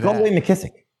I get to go away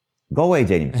McKissick. Go away,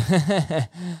 J.D.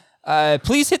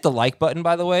 Please hit the like button,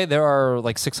 by the way. There are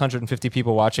like 650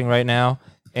 people watching right now,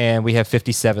 and we have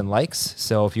 57 likes.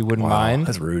 So if you wouldn't mind.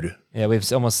 That's rude. Yeah, we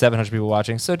have almost 700 people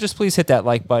watching. So just please hit that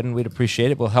like button. We'd appreciate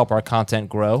it. We'll help our content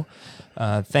grow.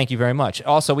 Thank you very much.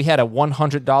 Also, we had a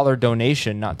 $100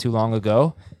 donation not too long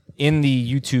ago in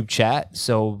the YouTube chat.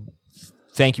 So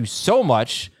thank you so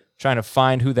much. Trying to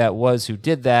find who that was who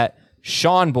did that.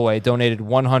 Sean Boy donated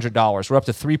 $100. We're up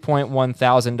to $3.1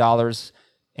 thousand,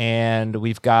 and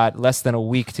we've got less than a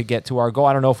week to get to our goal.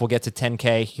 I don't know if we'll get to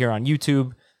 10K here on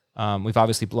YouTube. We've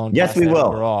obviously blown. Yes, we will.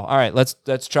 Overall. All right,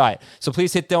 let's try it. So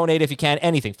please hit donate if you can.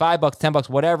 Anything, $5, $10,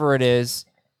 whatever it is.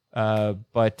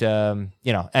 But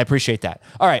I appreciate that.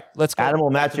 All right, let's go. Adam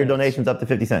will match your donations up to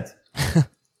 50 cents.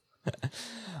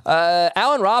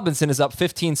 Allen Robinson is up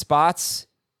 15 spots.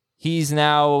 He's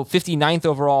now 59th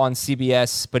overall on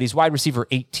CBS, but he's wide receiver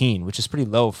 18, which is pretty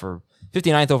low for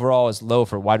 59th overall is low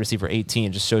for wide receiver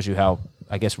 18. It just shows you how,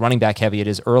 I guess, running back heavy it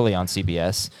is early on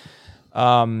CBS.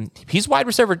 He's wide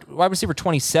receiver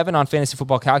 27 on Fantasy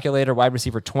Football Calculator, wide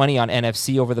receiver 20 on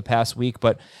NFC over the past week.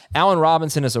 But Allen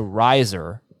Robinson is a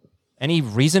riser. Any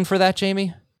reason for that,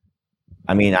 Jamie?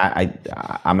 I mean,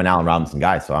 I'm an Allen Robinson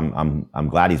guy, so I'm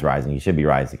glad he's rising. He should be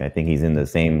rising. I think he's in the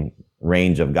same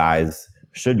range of guys.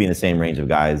 Should be in the same range of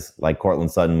guys like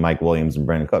Cortland Sutton, Mike Williams, and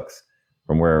Brandon Cooks,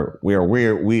 from where we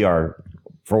are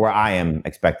for where I am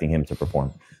expecting him to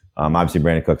perform. Obviously,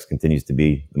 Brandon Cooks continues to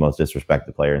be the most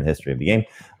disrespected player in the history of the game.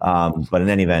 But in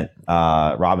any event,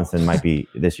 Robinson might be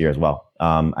this year as well.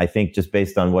 I think just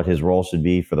based on what his role should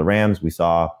be for the Rams, we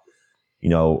saw,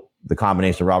 the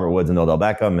combination of Robert Woods and Odell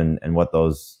Beckham and what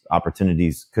those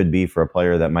opportunities could be for a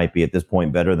player that might be at this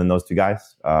point better than those two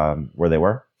guys where they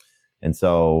were. And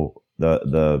so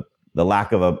the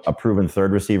lack of a proven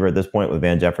third receiver at this point with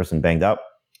Van Jefferson banged up,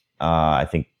 I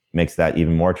think makes that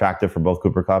even more attractive for both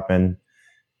Cooper Kupp and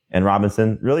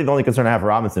Robinson. Really, the only concern I have for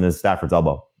Robinson is Stafford's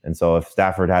elbow. And so if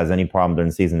Stafford has any problem during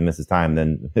the season and misses time,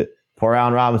 then poor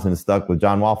Allen Robinson is stuck with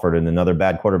John Walford in another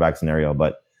bad quarterback scenario.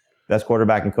 But best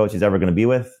quarterback and coach he's ever going to be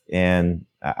with. And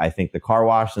I think the car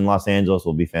wash in Los Angeles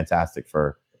will be fantastic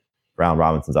for Allen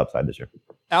Robinson's upside this year.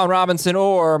 Allen Robinson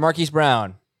or Marquise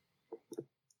Brown?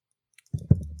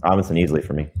 Robinson easily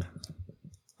for me.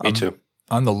 Me too.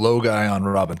 I'm the low guy on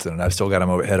Robinson, and I've still got him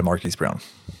ahead of Marquise Brown.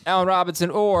 Allen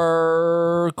Robinson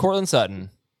or Cortland Sutton?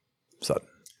 Sutton.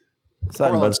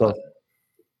 Sutton.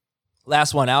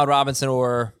 Last one, Allen Robinson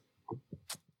or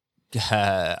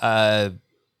Jalen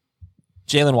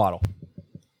Waddle?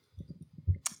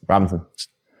 Robinson.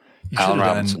 Allen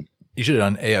Robinson. You should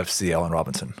have done AFC Allen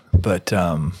Robinson, but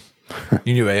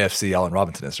you knew AFC Allen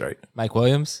Robinson is, right? Mike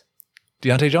Williams?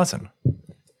 Deontay Johnson.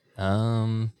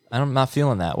 I'm not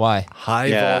feeling that. Why? High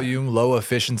volume, low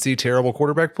efficiency, terrible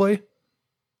quarterback play.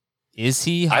 Is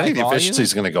he high I think the volume? efficiency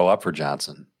is going to go up for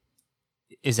Johnson.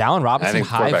 Is Allen Robinson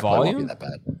high volume? Won't be that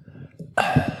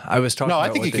bad. I was talking about I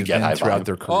think what he could they've get been high throughout volume.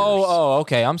 their careers. Oh,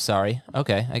 okay. I'm sorry.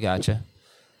 Okay, I gotcha.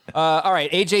 All right,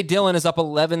 A.J. Dillon is up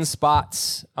 11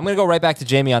 spots. I'm going to go right back to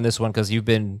Jamie on this one because you've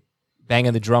been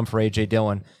banging the drum for A.J.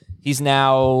 Dillon. He's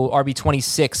now RB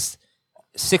 26,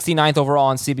 69th overall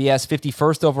on CBS,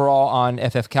 51st overall on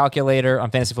FF Calculator, on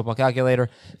Fantasy Football Calculator,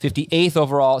 58th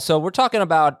overall. So we're talking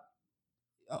about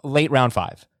late round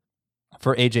 5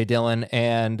 for A.J. Dillon,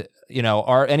 and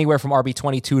are anywhere from RB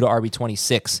 22 to RB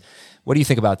 26. What do you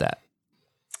think about that?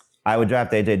 I would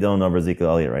draft A.J. Dillon over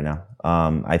Ezekiel Elliott right now.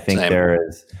 I think there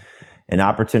is an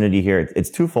opportunity here. It's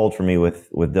twofold for me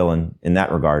with Dillon in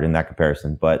that regard, in that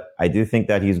comparison. But I do think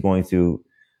that he's going to,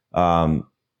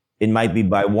 it might be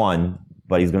by one,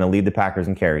 but he's going to lead the Packers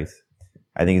in carries.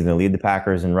 I think he's going to lead the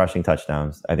Packers in rushing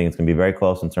touchdowns. I think it's going to be very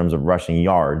close in terms of rushing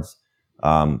yards.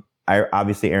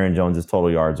 Obviously, Aaron Jones' total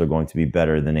yards are going to be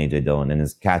better than A.J. Dillon, and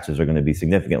his catches are going to be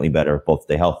significantly better if both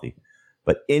stay healthy.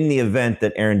 But in the event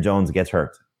that Aaron Jones gets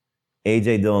hurt,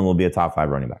 A.J. Dillon will be a top 5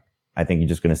 running back. I think you're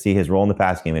just going to see his role in the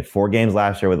pass game. He had 4 games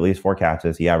last year with at least 4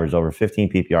 catches. He averaged over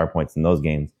 15 PPR points in those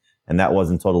games. And that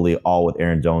wasn't totally all with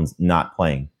Aaron Jones not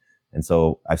playing. And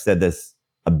so I've said this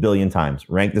a billion times.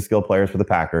 Rank the skill players for the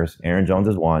Packers. Aaron Jones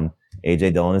is 1.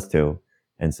 A.J. Dillon is 2.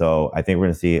 And so I think we're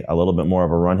going to see a little bit more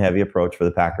of a run-heavy approach for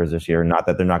the Packers this year. Not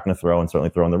that they're not going to throw, and certainly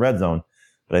throw in the red zone.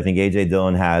 But I think A.J.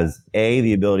 Dillon has,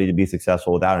 the ability to be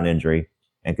successful without an injury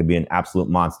and could be an absolute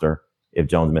monster if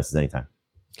Jones misses any time.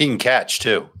 He can catch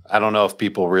too. I don't know if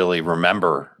people really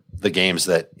remember the games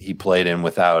that he played in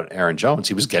without Aaron Jones.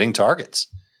 He was getting targets.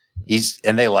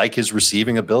 And they like his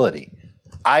receiving ability.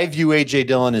 I view A.J.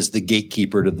 Dillon as the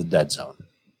gatekeeper to the dead zone.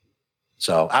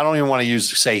 So I don't even want to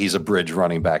say he's a bridge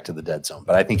running back to the dead zone,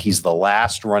 but I think he's the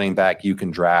last running back you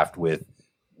can draft with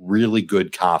really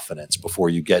good confidence before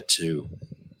you get to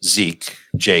Zeke,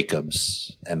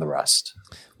 Jacobs, and the rest.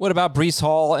 What about Breece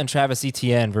Hall and Travis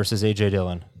Etienne versus A.J.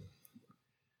 Dillon?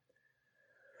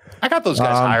 I got those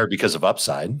guys higher because of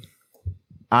upside.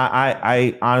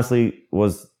 I honestly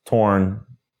was torn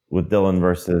with Dillon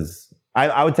versus.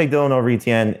 I would take Dillon over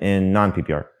Etienne in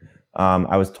non-PPR.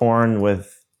 I was torn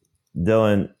with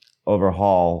Dillon over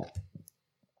Hall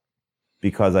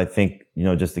because I think,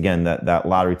 just again, that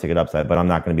lottery ticket upside, but I'm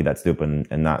not going to be that stupid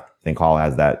and not think Hall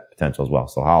has that potential as well.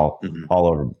 So Hall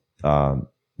over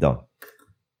Dillon.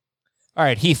 All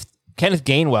right, Heath, Kenneth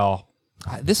Gainwell.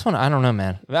 This one, I don't know,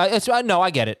 man. No, I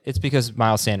get it. It's because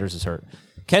Miles Sanders is hurt.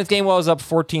 Kenneth Gainwell is up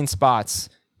 14 spots.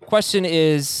 Question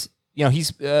is,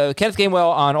 he's Kenneth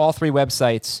Gainwell on all 3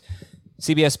 websites,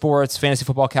 CBS Sports, Fantasy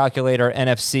Football Calculator,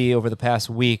 NFC, over the past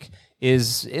week,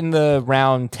 is in the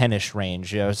round 10-ish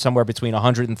range, somewhere between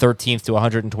 113th to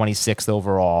 126th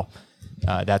overall.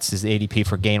 That's his ADP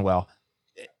for Gainwell.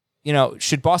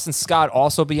 Should Boston Scott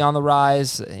also be on the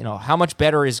rise? How much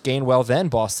better is Gainwell than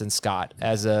Boston Scott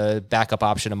as a backup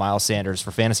option to Miles Sanders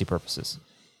for fantasy purposes?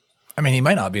 I mean, he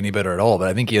might not be any better at all, but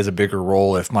I think he has a bigger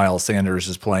role if Miles Sanders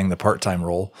is playing the part-time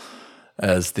role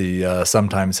as the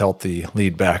sometimes healthy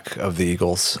lead back of the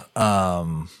Eagles.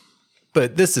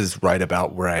 But this is right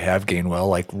about where I have Gainwell.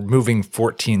 Like, moving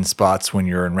 14 spots when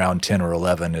you're in round 10 or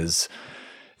 11 is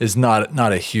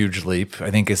not a huge leap. I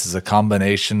think this is a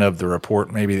combination of the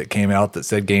report maybe that came out that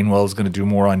said Gainwell is going to do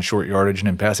more on short yardage and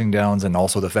in passing downs, and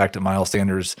also the fact that Miles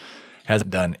Sanders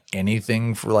hasn't done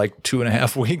anything for like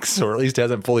 2.5 weeks, or at least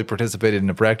hasn't fully participated in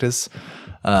a practice.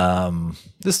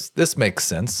 This makes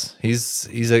sense.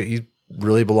 He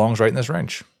really belongs right in this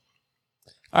range.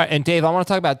 All right, and Dave, I want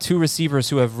to talk about 2 receivers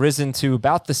who have risen to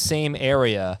about the same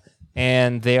area,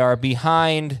 and they are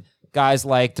behind guys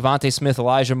like Devontae Smith,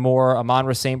 Elijah Moore,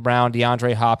 Amon-Ra St. Brown,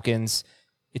 DeAndre Hopkins.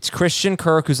 It's Christian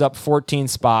Kirk, who's up 14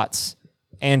 spots,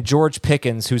 and George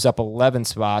Pickens, who's up 11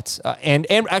 spots, and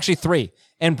actually 3,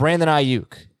 and Brandon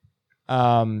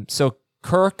Ayuk. So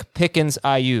Kirk, Pickens,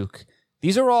 Ayuk.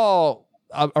 These are all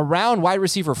around wide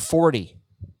receiver 40.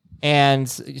 And,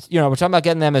 we're talking about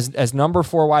getting them as number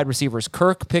 4 wide receivers.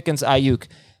 Kirk, Pickens, Ayuk.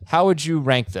 How would you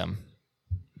rank them?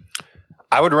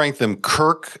 I would rank them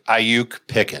Kirk, Ayuk,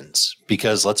 Pickens,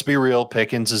 because let's be real,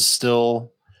 Pickens is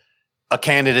still a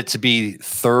candidate to be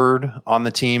 3rd on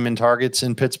the team in targets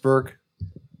in Pittsburgh.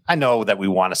 I know that we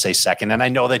want to say 2nd, and I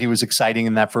know that he was exciting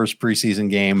in that first preseason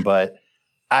game, but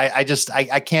I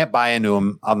can't buy into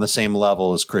him on the same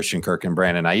level as Christian Kirk and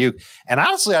Brandon Ayuk. And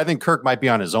honestly, I think Kirk might be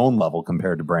on his own level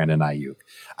compared to Brandon Ayuk.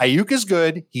 Ayuk is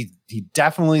good. He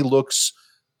definitely looks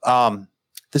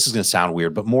this is going to sound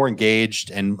weird, but more engaged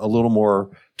and a little more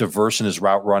diverse in his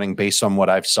route running based on what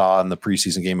I've saw in the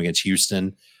preseason game against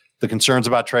Houston. The concerns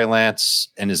about Trey Lance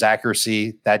and his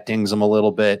accuracy, that dings him a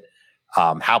little bit.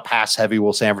 How pass heavy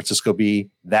will San Francisco be?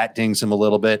 That dings him a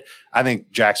little bit. I think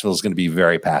Jacksonville is going to be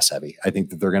very pass heavy. I think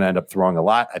that they're going to end up throwing a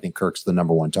lot. I think Kirk's the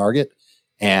number 1 target.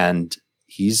 And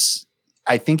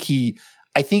I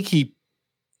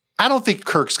don't think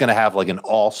Kirk's going to have like an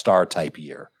all-star type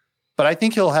year. but I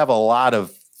think he'll have a lot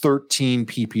of 13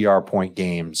 PPR point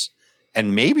games,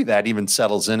 and maybe that even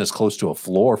settles in as close to a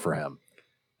floor for him.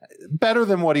 Better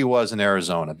than what he was in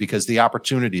Arizona because the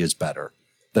opportunity is better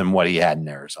than what he had in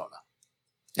Arizona.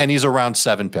 And he's a round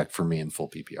 7 pick for me in full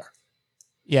PPR.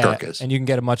 Yeah, and you can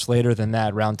get it much later than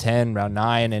that, round 10, round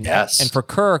 9. And, and for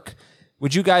Kirk,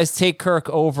 would you guys take Kirk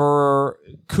over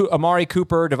Amari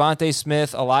Cooper, Devontae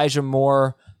Smith, Elijah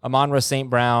Moore, Amon-Ra St.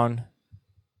 Brown,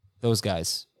 those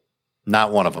guys?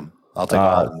 Not one of them. I'll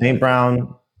take St.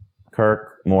 Brown,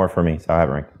 Kirk, Moore for me. So I have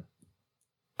it ranked.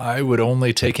 I would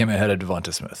only take him ahead of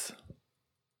Devonta Smith.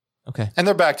 Okay. And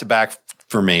they're back-to-back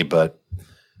for me, but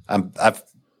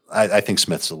I think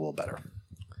Smith's a little better.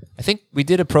 I think we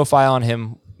did a profile on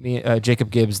him. Jacob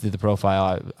Gibbs did the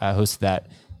profile. I hosted that.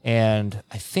 And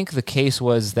I think the case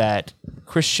was that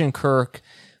Christian Kirk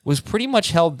was pretty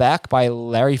much held back by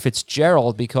Larry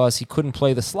Fitzgerald because he couldn't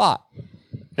play the slot.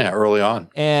 Yeah, early on.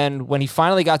 And when he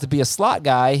finally got to be a slot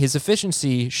guy, his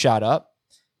efficiency shot up.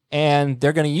 And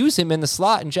they're going to use him in the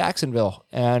slot in Jacksonville.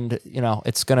 And,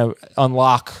 it's going to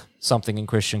unlock something in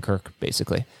Christian Kirk,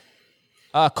 basically.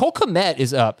 Cole Kmet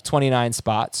is up 29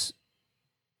 spots.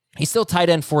 He's still tight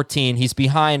end 14. He's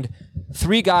behind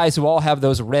 3 guys who all have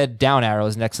those red down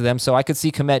arrows next to them, so I could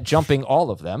see Kmet jumping all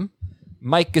of them.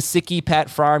 Mike Gesicki, Pat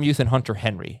Freiermuth, and Hunter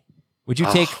Henry. Would you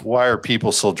take... Why are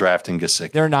people still drafting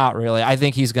Gesicki? They're not really. I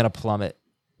think he's going to plummet.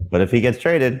 But if he gets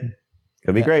traded,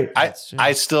 could be great.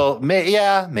 I still...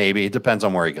 maybe. It depends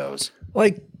on where he goes.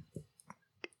 Like,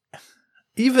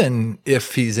 even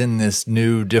if he's in this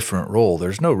new, different role,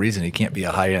 there's no reason he can't be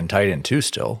a high-end tight end too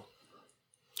still.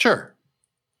 Sure.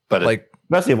 But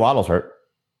especially if Waddle's hurt.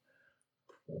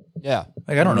 Yeah.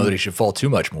 I don't know that he should fall too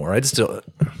much more. I'd still...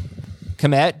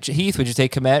 Kmet, Heath, would you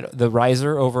take Kmet, the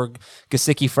riser, over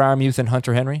Gesicki, Freiermuth, and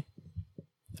Hunter Henry?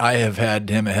 I have had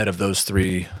him ahead of those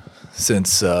 3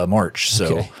 since March.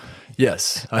 So,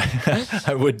 yes,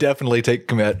 I would definitely take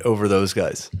Kmet over those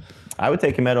guys. I would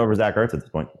take Kmet over Zach Ertz at this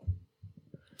point.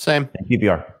 Same.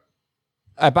 PPR.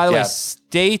 By the way,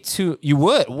 stay tuned. You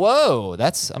would? Whoa,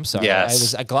 I'm sorry.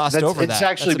 Yes. I glossed over that. It's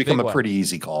actually become a pretty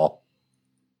easy call.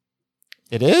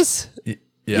 It is? Yeah.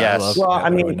 Yes. I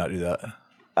would not do that.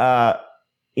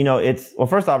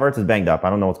 First off, Ertz is banged up. I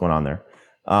don't know what's going on there.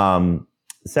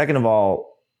 Second of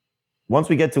all, once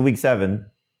we get to week 7,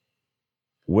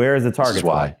 where is the target?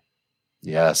 Why?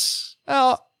 Yes.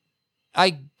 Well,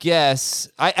 I guess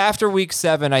after week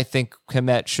 7, I think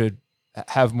Kmet should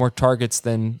have more targets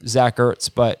than Zach Ertz,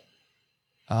 but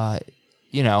I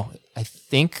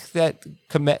think that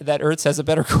Ertz has a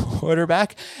better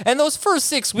quarterback, and those first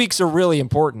 6 weeks are really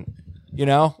important.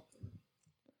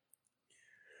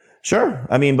 Sure.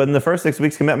 I mean, but in the first 6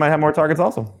 weeks, Kmet might have more targets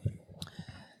also.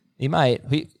 He might.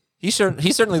 He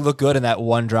certainly looked good in that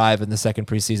one drive in the second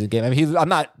preseason game. I mean, I'm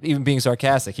not even being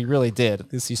sarcastic. He really did.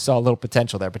 Because he saw a little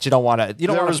potential there, but you don't want that to be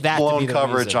the reason. There was blown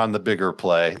coverage on the bigger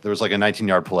play. There was like a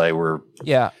 19-yard play where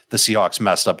the Seahawks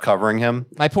messed up covering him.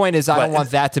 My point is, I don't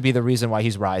want that to be the reason why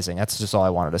he's rising. That's just all I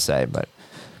wanted to say. But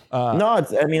no,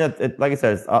 like I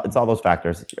said, it's all those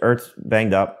factors. Ertz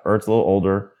banged up. Ertz a little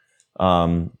older.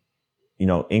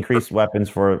 Increased weapons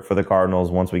for the Cardinals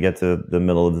once we get to the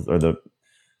middle of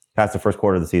past the first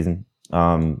quarter of the season.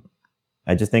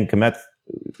 I just think Kmet,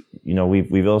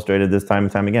 we've illustrated this time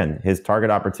and time again. His target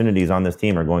opportunities on this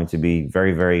team are going to be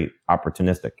very, very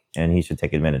opportunistic, and he should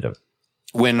take advantage of it.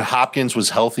 When Hopkins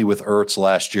was healthy with Ertz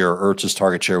last year, Ertz's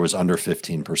target share was under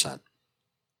 15%.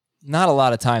 Not a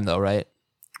lot of time, though, right?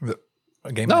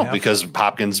 Because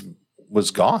Hopkins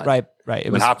was gone. Right.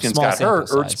 When Hopkins got hurt,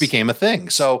 Ertz became a thing.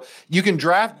 So you can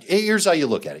draft. Here's how you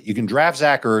look at it: you can draft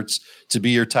Zach Ertz to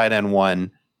be your tight end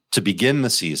 1 to begin the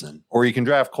season, or you can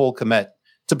draft Cole Kmet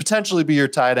to potentially be your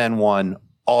tight end 1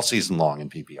 all season long in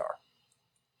PPR.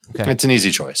 Okay. It's an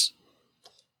easy choice.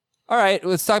 All right,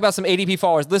 let's talk about some ADP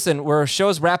fallers. Listen,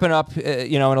 show's wrapping up,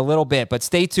 in a little bit, but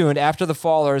stay tuned. After the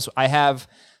fallers, I have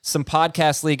some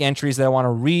podcast league entries that I want to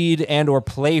read and or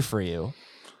play for you.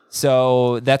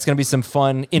 So that's going to be some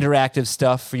fun, interactive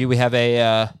stuff for you. We have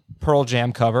a Pearl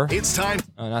Jam cover. It's time.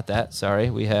 Oh, not that. Sorry.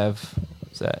 We have,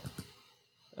 what's that?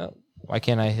 Oh, why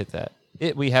can't I hit that?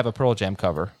 We have a Pearl Jam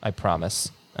cover, I promise.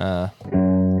 That's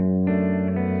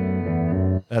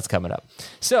coming up.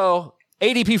 So,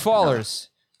 ADP fallers.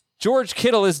 George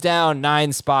Kittle is down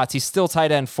 9 spots. He's still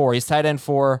tight end 4. He's tight end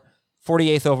 4,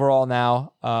 48th overall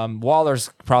now. Waller's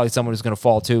probably someone who's going to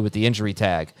fall too with the injury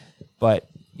tag. But,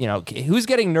 who's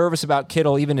getting nervous about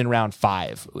Kittle even in round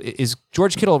 5? Is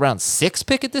George Kittle around 6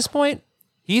 pick at this point?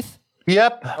 Heath?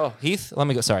 Yep. Oh, Heath? Let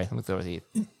me go. Sorry. Let me go with Heath.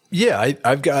 Yeah,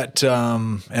 I've got,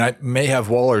 and I may have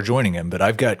Waller joining him, but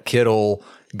I've got Kittle,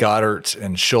 Goddard,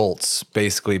 and Schultz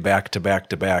basically back to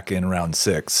back in round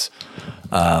 6.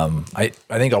 I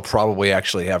think I'll probably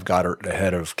actually have Goddard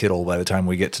ahead of Kittle by the time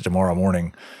we get to tomorrow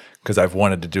morning, because I've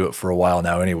wanted to do it for a while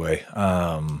now anyway.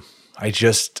 I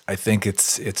think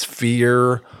it's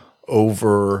fear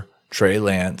over Trey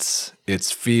Lance.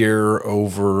 It's fear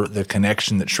over the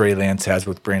connection that Trey Lance has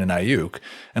with Brandon Ayuk.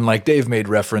 And like Dave made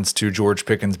reference to George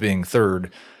Pickens being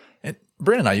third, and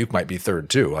Brandon Ayuk might be third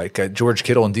too. Like George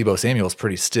Kittle and Deebo Samuel is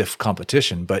pretty stiff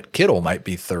competition, but Kittle might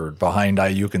be third behind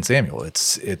Ayuk and Samuel.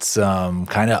 It's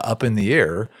kind of up in the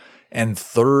air. And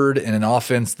third in an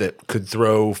offense that could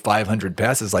throw 500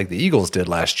 passes like the Eagles did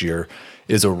last year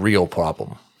is a real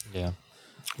problem. Yeah.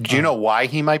 Do you know why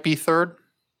he might be third?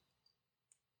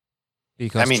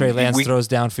 Because Trey Lance throws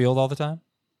downfield all the time?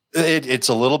 It's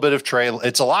a little bit of Trey.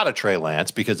 It's a lot of Trey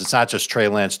Lance, because it's not just Trey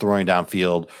Lance throwing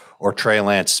downfield or Trey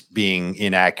Lance being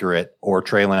inaccurate or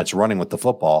Trey Lance running with the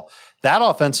football. That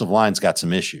offensive line's got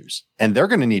some issues, and they're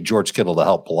going to need George Kittle to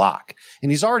help block. And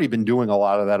he's already been doing a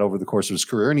lot of that over the course of his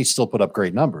career, and he's still put up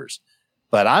great numbers.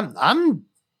 But I'm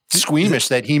squeamish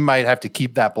that he might have to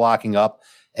keep that blocking up,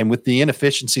 and with the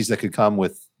inefficiencies that could come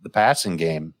with the passing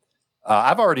game.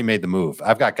 I've already made the move.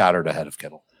 I've got Goddard ahead of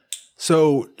Kittle.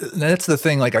 So that's the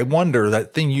thing. Like, I wonder,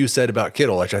 that thing you said about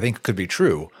Kittle, which I think could be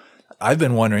true. I've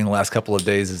been wondering the last couple of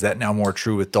days, is that now more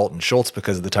true with Dalton Schultz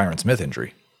because of the Tyron Smith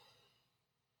injury?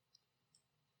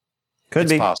 Could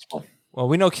be possible. Well,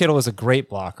 we know Kittle is a great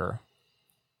blocker.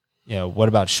 What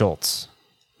about Schultz?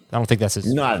 I don't think that's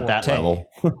his not at that level.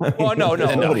 Well, no.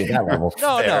 Nobody at that level.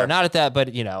 No, not at that. But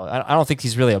I don't think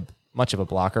he's really much of a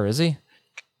blocker, is he?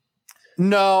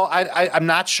 No, I'm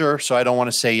not sure, so I don't want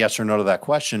to say yes or no to that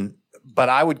question. But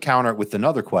I would counter it with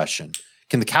another question: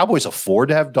 can the Cowboys afford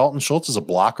to have Dalton Schultz as a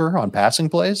blocker on passing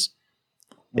plays?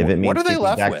 If it means what are they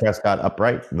left Dak with? Prescott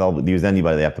upright, they'll use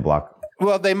anybody they have to block.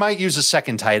 Well, they might use a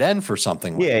second tight end for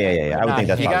something. Like that. Yeah. I would think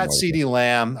that's you got CeeDee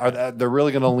Lamb. They're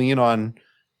really going to lean on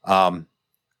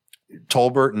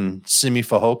Tolbert and Simi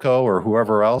Fehoko or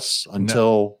whoever else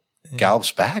until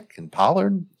Gallup's back and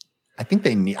Pollard. I think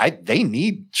they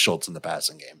need Schultz in the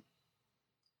passing game.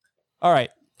 All right.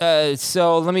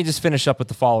 So let me just finish up with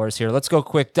the followers here. Let's go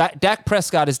quick. Dak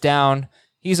Prescott is down.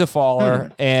 He's a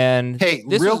faller. And hey,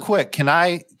 quick,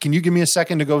 can you give me a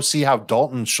second to go see how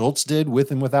Dalton Schultz did with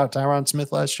and without Tyron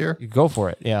Smith last year? Go for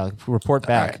it. Yeah, report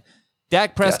back. Right.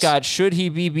 Dak Prescott, should he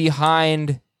be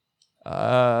behind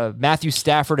Matthew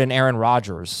Stafford and Aaron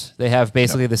Rodgers? They have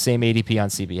basically the same ADP on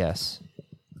CBS.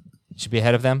 Should be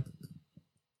ahead of them?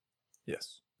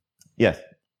 Yes.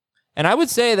 And I would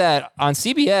say that on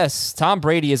CBS, Tom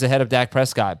Brady is ahead of Dak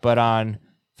Prescott, but on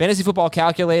Fantasy Football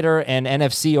Calculator and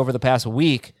NFC over the past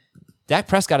week, Dak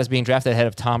Prescott is being drafted ahead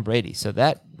of Tom Brady. So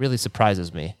that really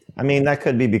surprises me. I mean, that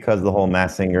could be because of the whole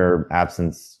Massinger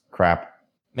absence crap.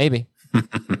 Maybe.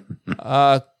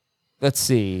 Let's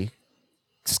see.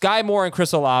 Sky Moore and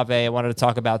Chris Olave, I wanted to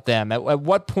talk about them. At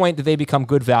what point do they become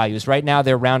good values? Right now,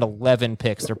 they're round 11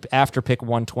 picks. They're after pick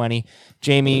 120.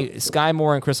 Jamie, Sky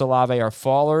Moore and Chris Olave are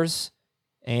fallers.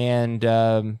 And,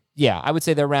 I would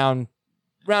say they're round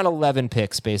 11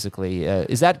 picks, basically.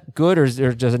 Is that good, or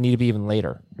does it need to be even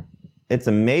later? It's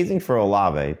amazing for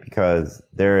Olave because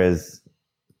there is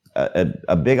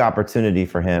a big opportunity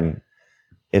for him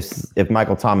if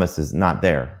Michael Thomas is not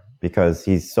there, because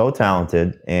he's so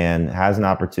talented and has an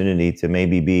opportunity to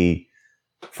maybe be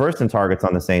first in targets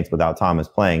on the Saints without Thomas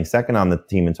playing, second on the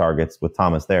team in targets with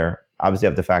Thomas there. Obviously,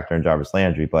 you have to factor in Jarvis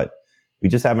Landry, but we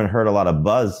just haven't heard a lot of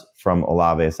buzz from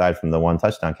Olave aside from the one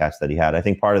touchdown catch that he had. I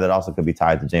think part of that also could be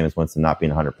tied to Jameis Winston not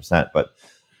being 100%. But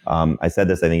I said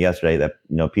this, I think, yesterday that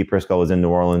Pete Prisco was in New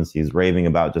Orleans. He's raving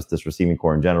about just this receiving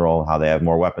core in general, how they have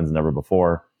more weapons than ever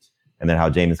before, and then how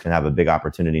Jameis can have a big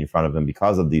opportunity in front of him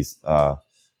because of these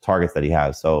targets that he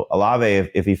has. So Olave,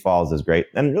 if he falls, is great.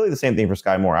 And really the same thing for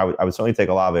Sky Moore. I would certainly take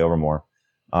Olave over Moore.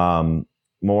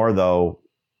 Moore, though,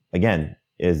 again,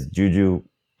 is Juju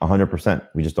 100%?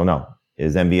 We just don't know.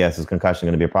 Is MVS's concussion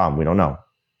going to be a problem? We don't know.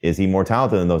 Is he more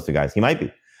talented than those two guys? He might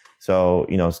be. So,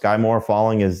 Sky Moore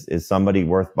falling is somebody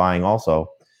worth buying also.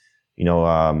 You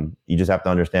just have to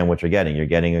understand what you're getting. You're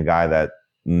getting a guy that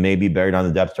may be buried on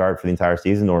the depth chart for the entire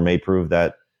season or may prove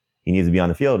that he needs to be on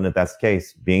the field. And if that's the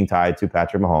case, being tied to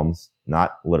Patrick Mahomes,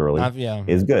 not literally,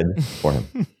 is good for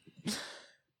him.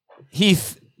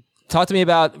 Heath, talk to me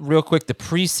about, real quick, the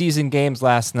preseason games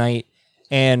last night,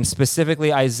 and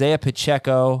specifically Isaiah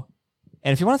Pacheco.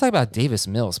 And if you want to talk about Davis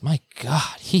Mills, my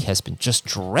God, he has been just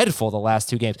dreadful the last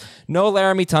two games. No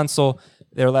Laramie Tunsil,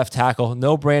 their left tackle.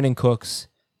 No Brandon Cooks.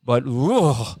 But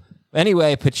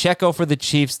anyway, Pacheco for the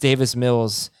Chiefs, Davis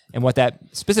Mills. and what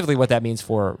that means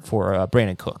for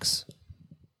Brandon Cooks.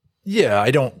 Yeah,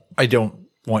 I don't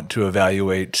want to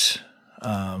evaluate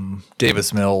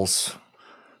Davis Mills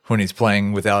when he's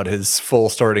playing without his full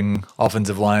starting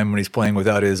offensive line, when he's playing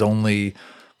without his only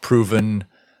proven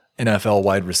NFL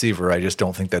wide receiver. I just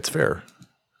don't think that's fair.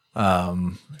 I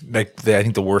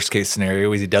think the worst case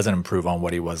scenario is he doesn't improve on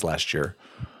what he was last year.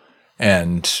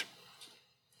 And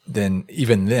then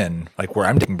even then, like where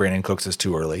I'm taking Brandon Cooks is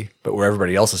too early, but where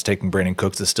everybody else is taking Brandon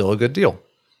Cooks is still a good deal.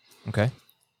 Okay.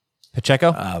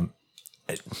 Pacheco?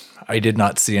 I did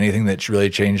not see anything that really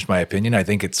changed my opinion. I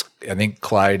think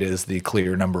Clyde is the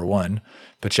clear number one.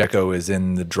 Pacheco is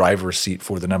in the driver's seat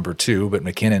for the number two, but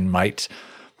McKinnon might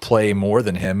play more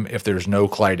than him if there's no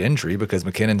Clyde injury, because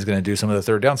McKinnon's going to do some of the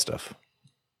third down stuff.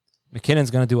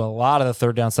 McKinnon's going to do a lot of the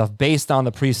third down stuff based on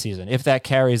the preseason. If that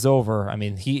carries over, I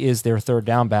mean, he is their third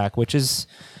down back, which is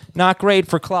not great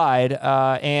for Clyde.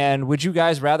 And would you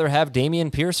guys rather have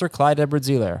Dameon Pierce or Clyde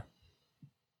Edwards-Helaire?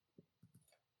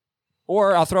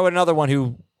 Or I'll throw in another one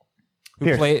who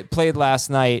played last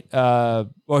night.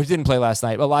 Who didn't play last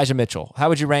night. Elijah Mitchell. How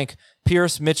would you rank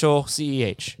Pierce, Mitchell,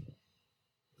 CEH?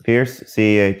 Pierce,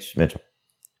 CEH, Mitchell.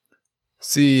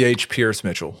 CEH, Pierce,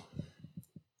 Mitchell.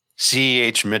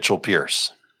 CEH, Mitchell,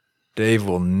 Pierce. Dave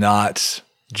will not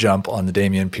jump on the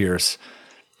Dameon Pierce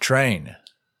train.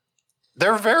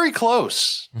 They're very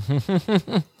close.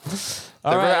 I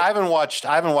haven't watched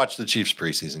the Chiefs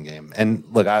preseason game, and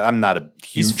look, I'm not a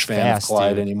huge fan of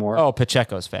Clyde anymore. Oh,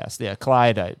 Pacheco's fast. Yeah,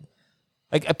 Clyde.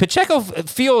 Pacheco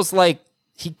feels like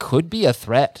he could be a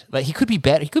threat. Like he could be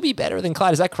better. He could be better than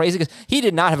Clyde. Is that crazy? Because he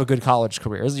did not have a good college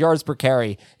career. His yards per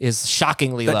carry is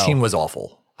shockingly low. That team was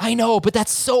awful. I know, but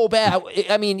that's so bad.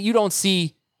 I mean, you don't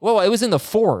see. Well, it was in the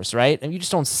 4s, right? And you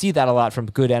just don't see that a lot from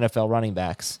good NFL running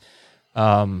backs.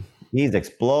 He's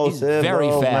explosive. He's very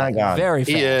fast. My God. Very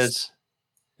fast. He is.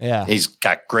 Yeah. He's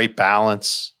got great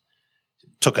balance.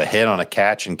 Took a hit on a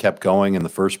catch and kept going in the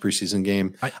first preseason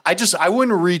game. I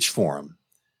wouldn't reach for him.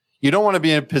 You don't want to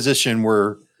be in a position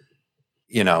where,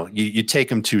 you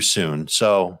take him too soon.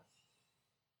 So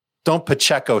don't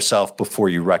Pacheco self before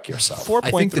you wreck yourself. I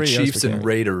think the Chiefs and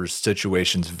Raiders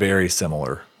situation's very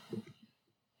similar.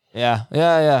 Yeah.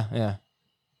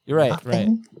 You're right.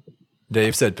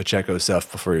 Dave said Pacheco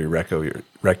self before you wreck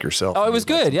yourself. Oh, it was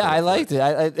good. Yeah, I liked it.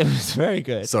 It was very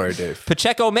good. Sorry, Dave.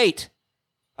 Pacheco mate.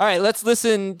 All right, let's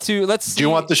listen to. Do you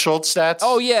want the Schultz stats?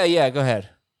 Oh yeah. Go ahead.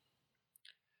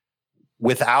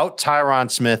 Without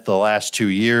Tyron Smith, the last 2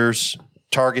 years,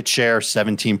 target share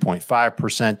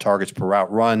 17.5%, targets per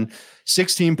route run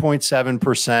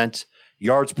 16.7%,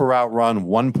 yards per route run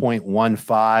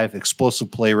 1.15, explosive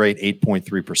play rate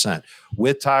 8.3%.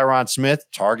 With Tyron Smith,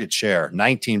 target share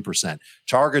 19%,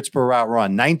 targets per route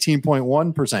run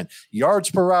 19.1%, yards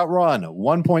per route run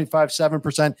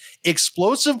 1.57%,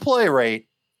 explosive play rate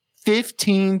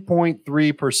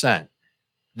 15.3%.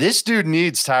 This dude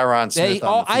needs Tyron Smith.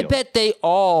 I bet they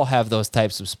all have those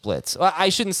types of splits. I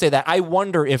shouldn't say that. I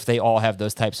wonder if they all have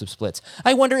those types of splits.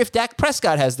 I wonder if Dak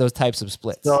Prescott has those types of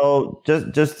splits. So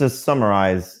just to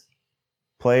summarize,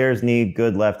 players need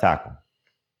good left tackle.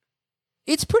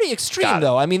 It's pretty extreme,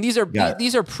 though. I mean, these are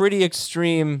pretty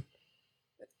extreme.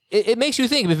 It makes you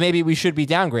think if maybe we should be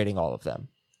downgrading all of them.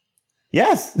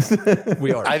 Yes,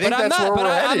 we are. I think that's where we're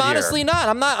headed. I'm honestly not.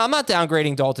 I'm not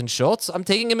downgrading Dalton Schultz. I'm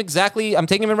taking him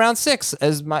in round 6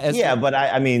 but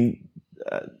I mean,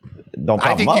 don't.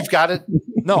 I think you've got to.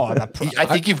 No, I'm not. I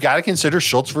think you've got to consider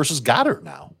Schultz versus Goddard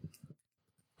now.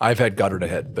 I've had Goddard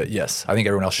ahead, but yes, I think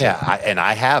everyone else should. Yeah, and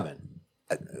I haven't.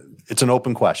 It's an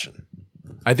open question.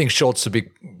 I think Schultz would be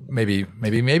maybe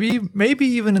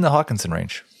even in the Hawkinson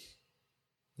range.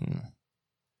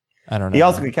 I don't know. He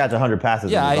also could catch 100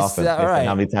 passes in his offense. All right.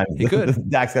 How many times he could?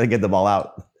 Dak's got to get the ball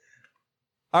out.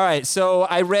 All right, so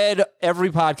I read every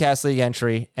podcast league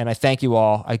entry, and I thank you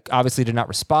all. I obviously did not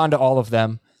respond to all of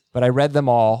them, but I read them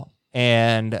all,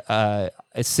 and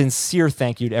a sincere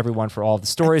thank you to everyone for all the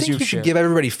stories you've shared. You should give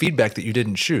everybody feedback that you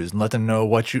didn't choose and let them know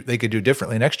what they could do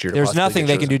differently next year. There's nothing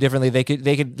they can do differently.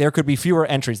 There could be fewer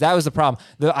entries. That was the problem.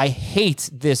 I hate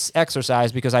this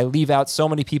exercise because I leave out so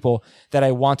many people that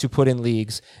I want to put in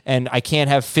leagues, and I can't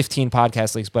have 15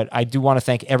 podcast leagues, but I do want to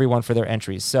thank everyone for their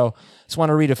entries. So just want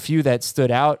to read a few that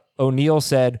stood out. O'Neill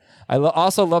said, I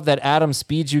also love that Adam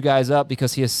speeds you guys up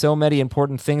because he has so many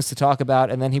important things to talk about,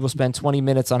 and then he will spend 20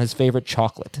 minutes on his favorite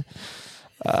chocolate.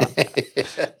 I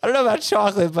don't know about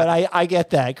chocolate, but I get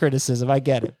that criticism. I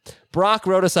get it. Brock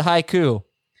wrote us a haiku.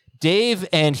 Dave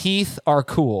and Heath are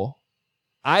cool.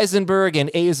 Eisenberg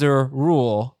and Azer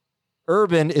rule.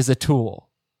 Urban is a tool.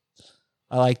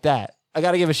 I like that. I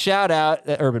got to give a shout out,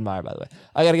 Urban Meyer, by the way.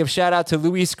 I got to give a shout out to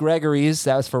Luis Gregory's.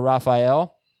 That was for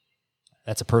Raphael.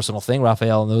 That's a personal thing.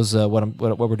 Raphael knows what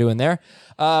we're doing there.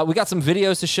 We got some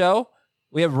videos to show.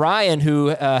 We have Ryan, who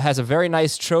has a very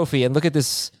nice trophy, and look at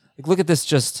this. Look at this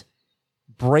just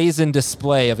brazen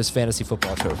display of his fantasy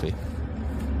football trophy.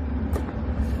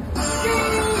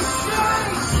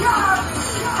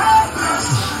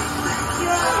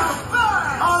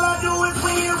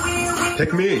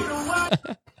 Pick me.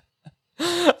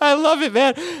 I love it,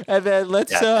 man. And then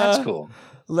that's cool.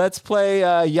 Let's play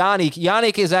Yannick.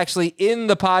 Yannick is actually in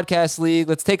the podcast league.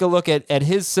 Let's take a look at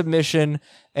his submission.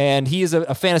 And he is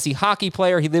a fantasy hockey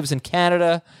player. He lives in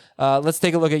Canada. Let's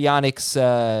take a look at Yannick's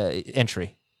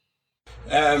entry.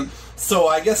 So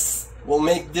I guess we'll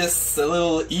make this a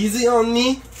little easy on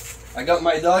me. I got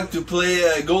my dog to play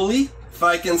goalie. If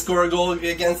I can score a goal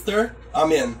against her,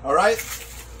 I'm in. All right?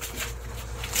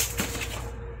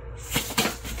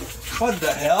 What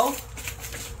the hell?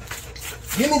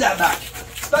 Give me that back.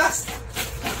 Fast.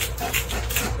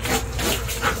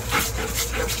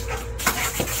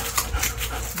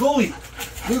 Goalie,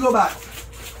 you go back.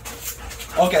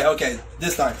 Okay,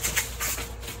 this time.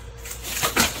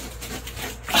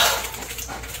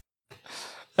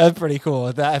 That's pretty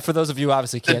cool. That, for those of you who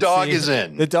obviously can't see. The dog is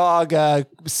in. The dog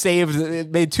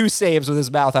made 2 saves with his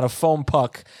mouth on a foam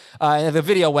puck. And the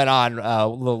video went on a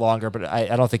little longer, but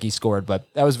I don't think he scored. But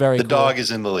that was very cool. The dog is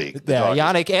in the league.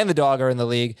 Yannick and the dog are in the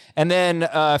league. And then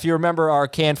if you remember our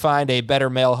Can't Find a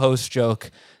Better Male Host joke,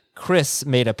 Chris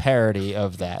made a parody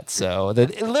of that. So the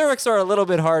lyrics are a little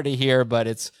bit hard to hear,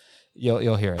 but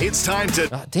you'll hear it. It's time to...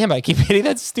 Oh, damn, I keep hitting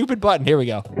that stupid button. Here we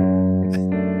go.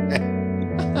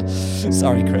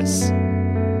 Sorry, Chris.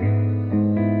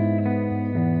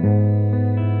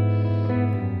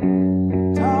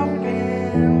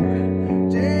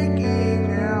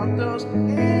 Taking out those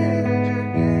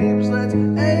injured games. Let's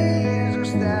age or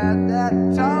stat that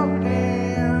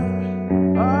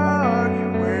talking,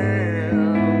 arguing.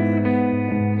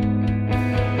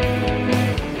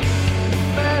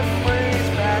 Memories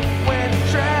back when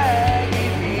Trey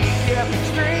kept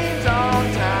streams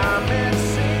on time and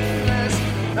seamless.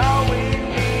 All we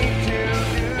need to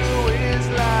do is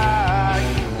like,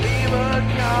 leave a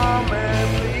comment,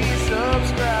 please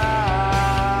subscribe.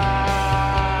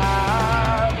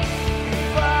 He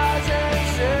flies and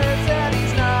says that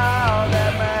he's not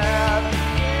that mad.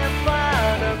 Can't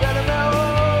find a better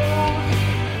nose.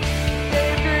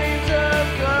 Daydreams of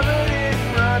covered in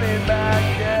running back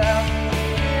there.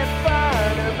 Can't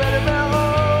find a better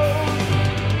nose.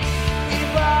 He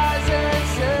flies and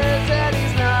says that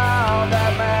he's not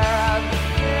that mad.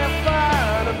 Can't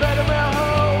find a better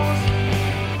nose.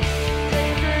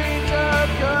 Daydreams of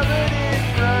covered in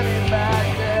running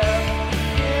back there.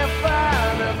 Can't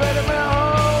find a better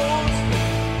nose.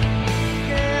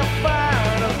 Can't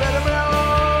find a better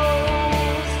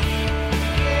nose.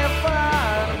 Can't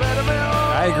find a better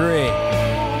nose. I agree.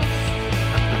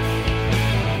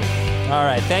 All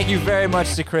right. Thank you very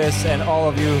much to Chris and all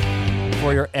of you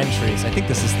for your entries. I think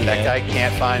this is the That end. guy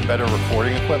can't find better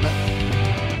recording equipment.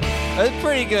 It's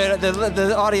pretty good.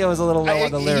 The audio is a little low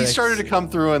on the He lyrics. started to come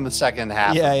through in the second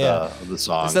half of the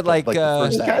song. Is it like the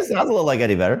first It kind of sounds a little like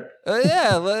Eddie Vedder.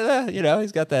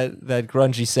 he's got that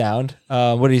grungy sound.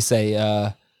 What did he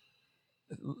say?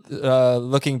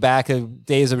 Looking back at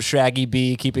days of Shaggy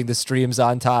B, keeping the streams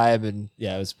on time, and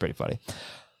yeah, it was pretty funny.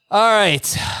 All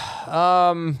right,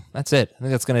 that's it. I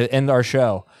think that's going to end our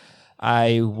show.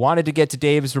 I wanted to get to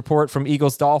Dave's report from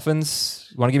Eagles Dolphins.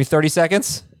 You want to give me 30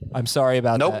 seconds? I'm sorry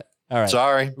about that. All right,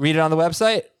 sorry. Read it on the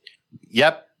website.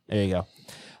 Yep. There you go.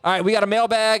 All right, we got a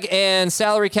mailbag and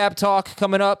salary cap talk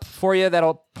coming up for you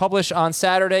that'll publish on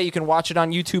Saturday. You can watch it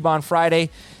on YouTube on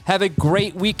Friday. Have a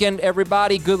great weekend,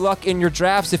 everybody. Good luck in your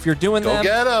drafts if you're doing them. Go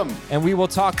get them. And we will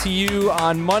talk to you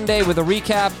on Monday with a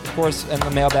recap, of course, and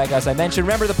the mailbag, as I mentioned.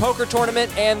 Remember the poker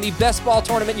tournament and the best ball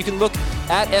tournament. You can look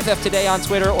at FF Today on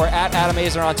Twitter or at Adam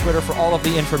Azer on Twitter for all of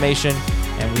the information.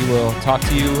 And we will talk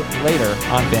to you later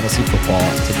on Fantasy Football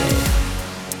Today.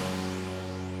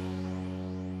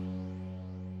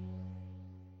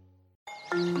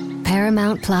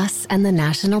 Paramount Plus and the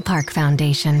National Park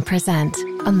Foundation present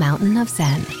A Mountain of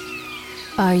Zen.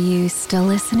 Are you still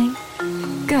listening?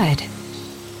 Good.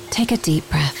 Take a deep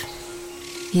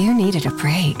breath. You needed a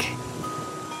break.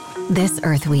 This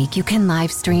Earth Week, you can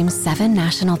live stream 7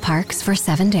 national parks for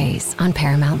 7 days on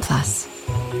Paramount Plus.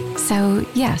 So,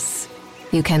 yes,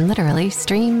 you can literally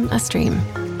stream a stream.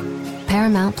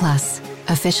 Paramount Plus,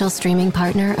 official streaming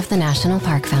partner of the National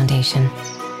Park Foundation.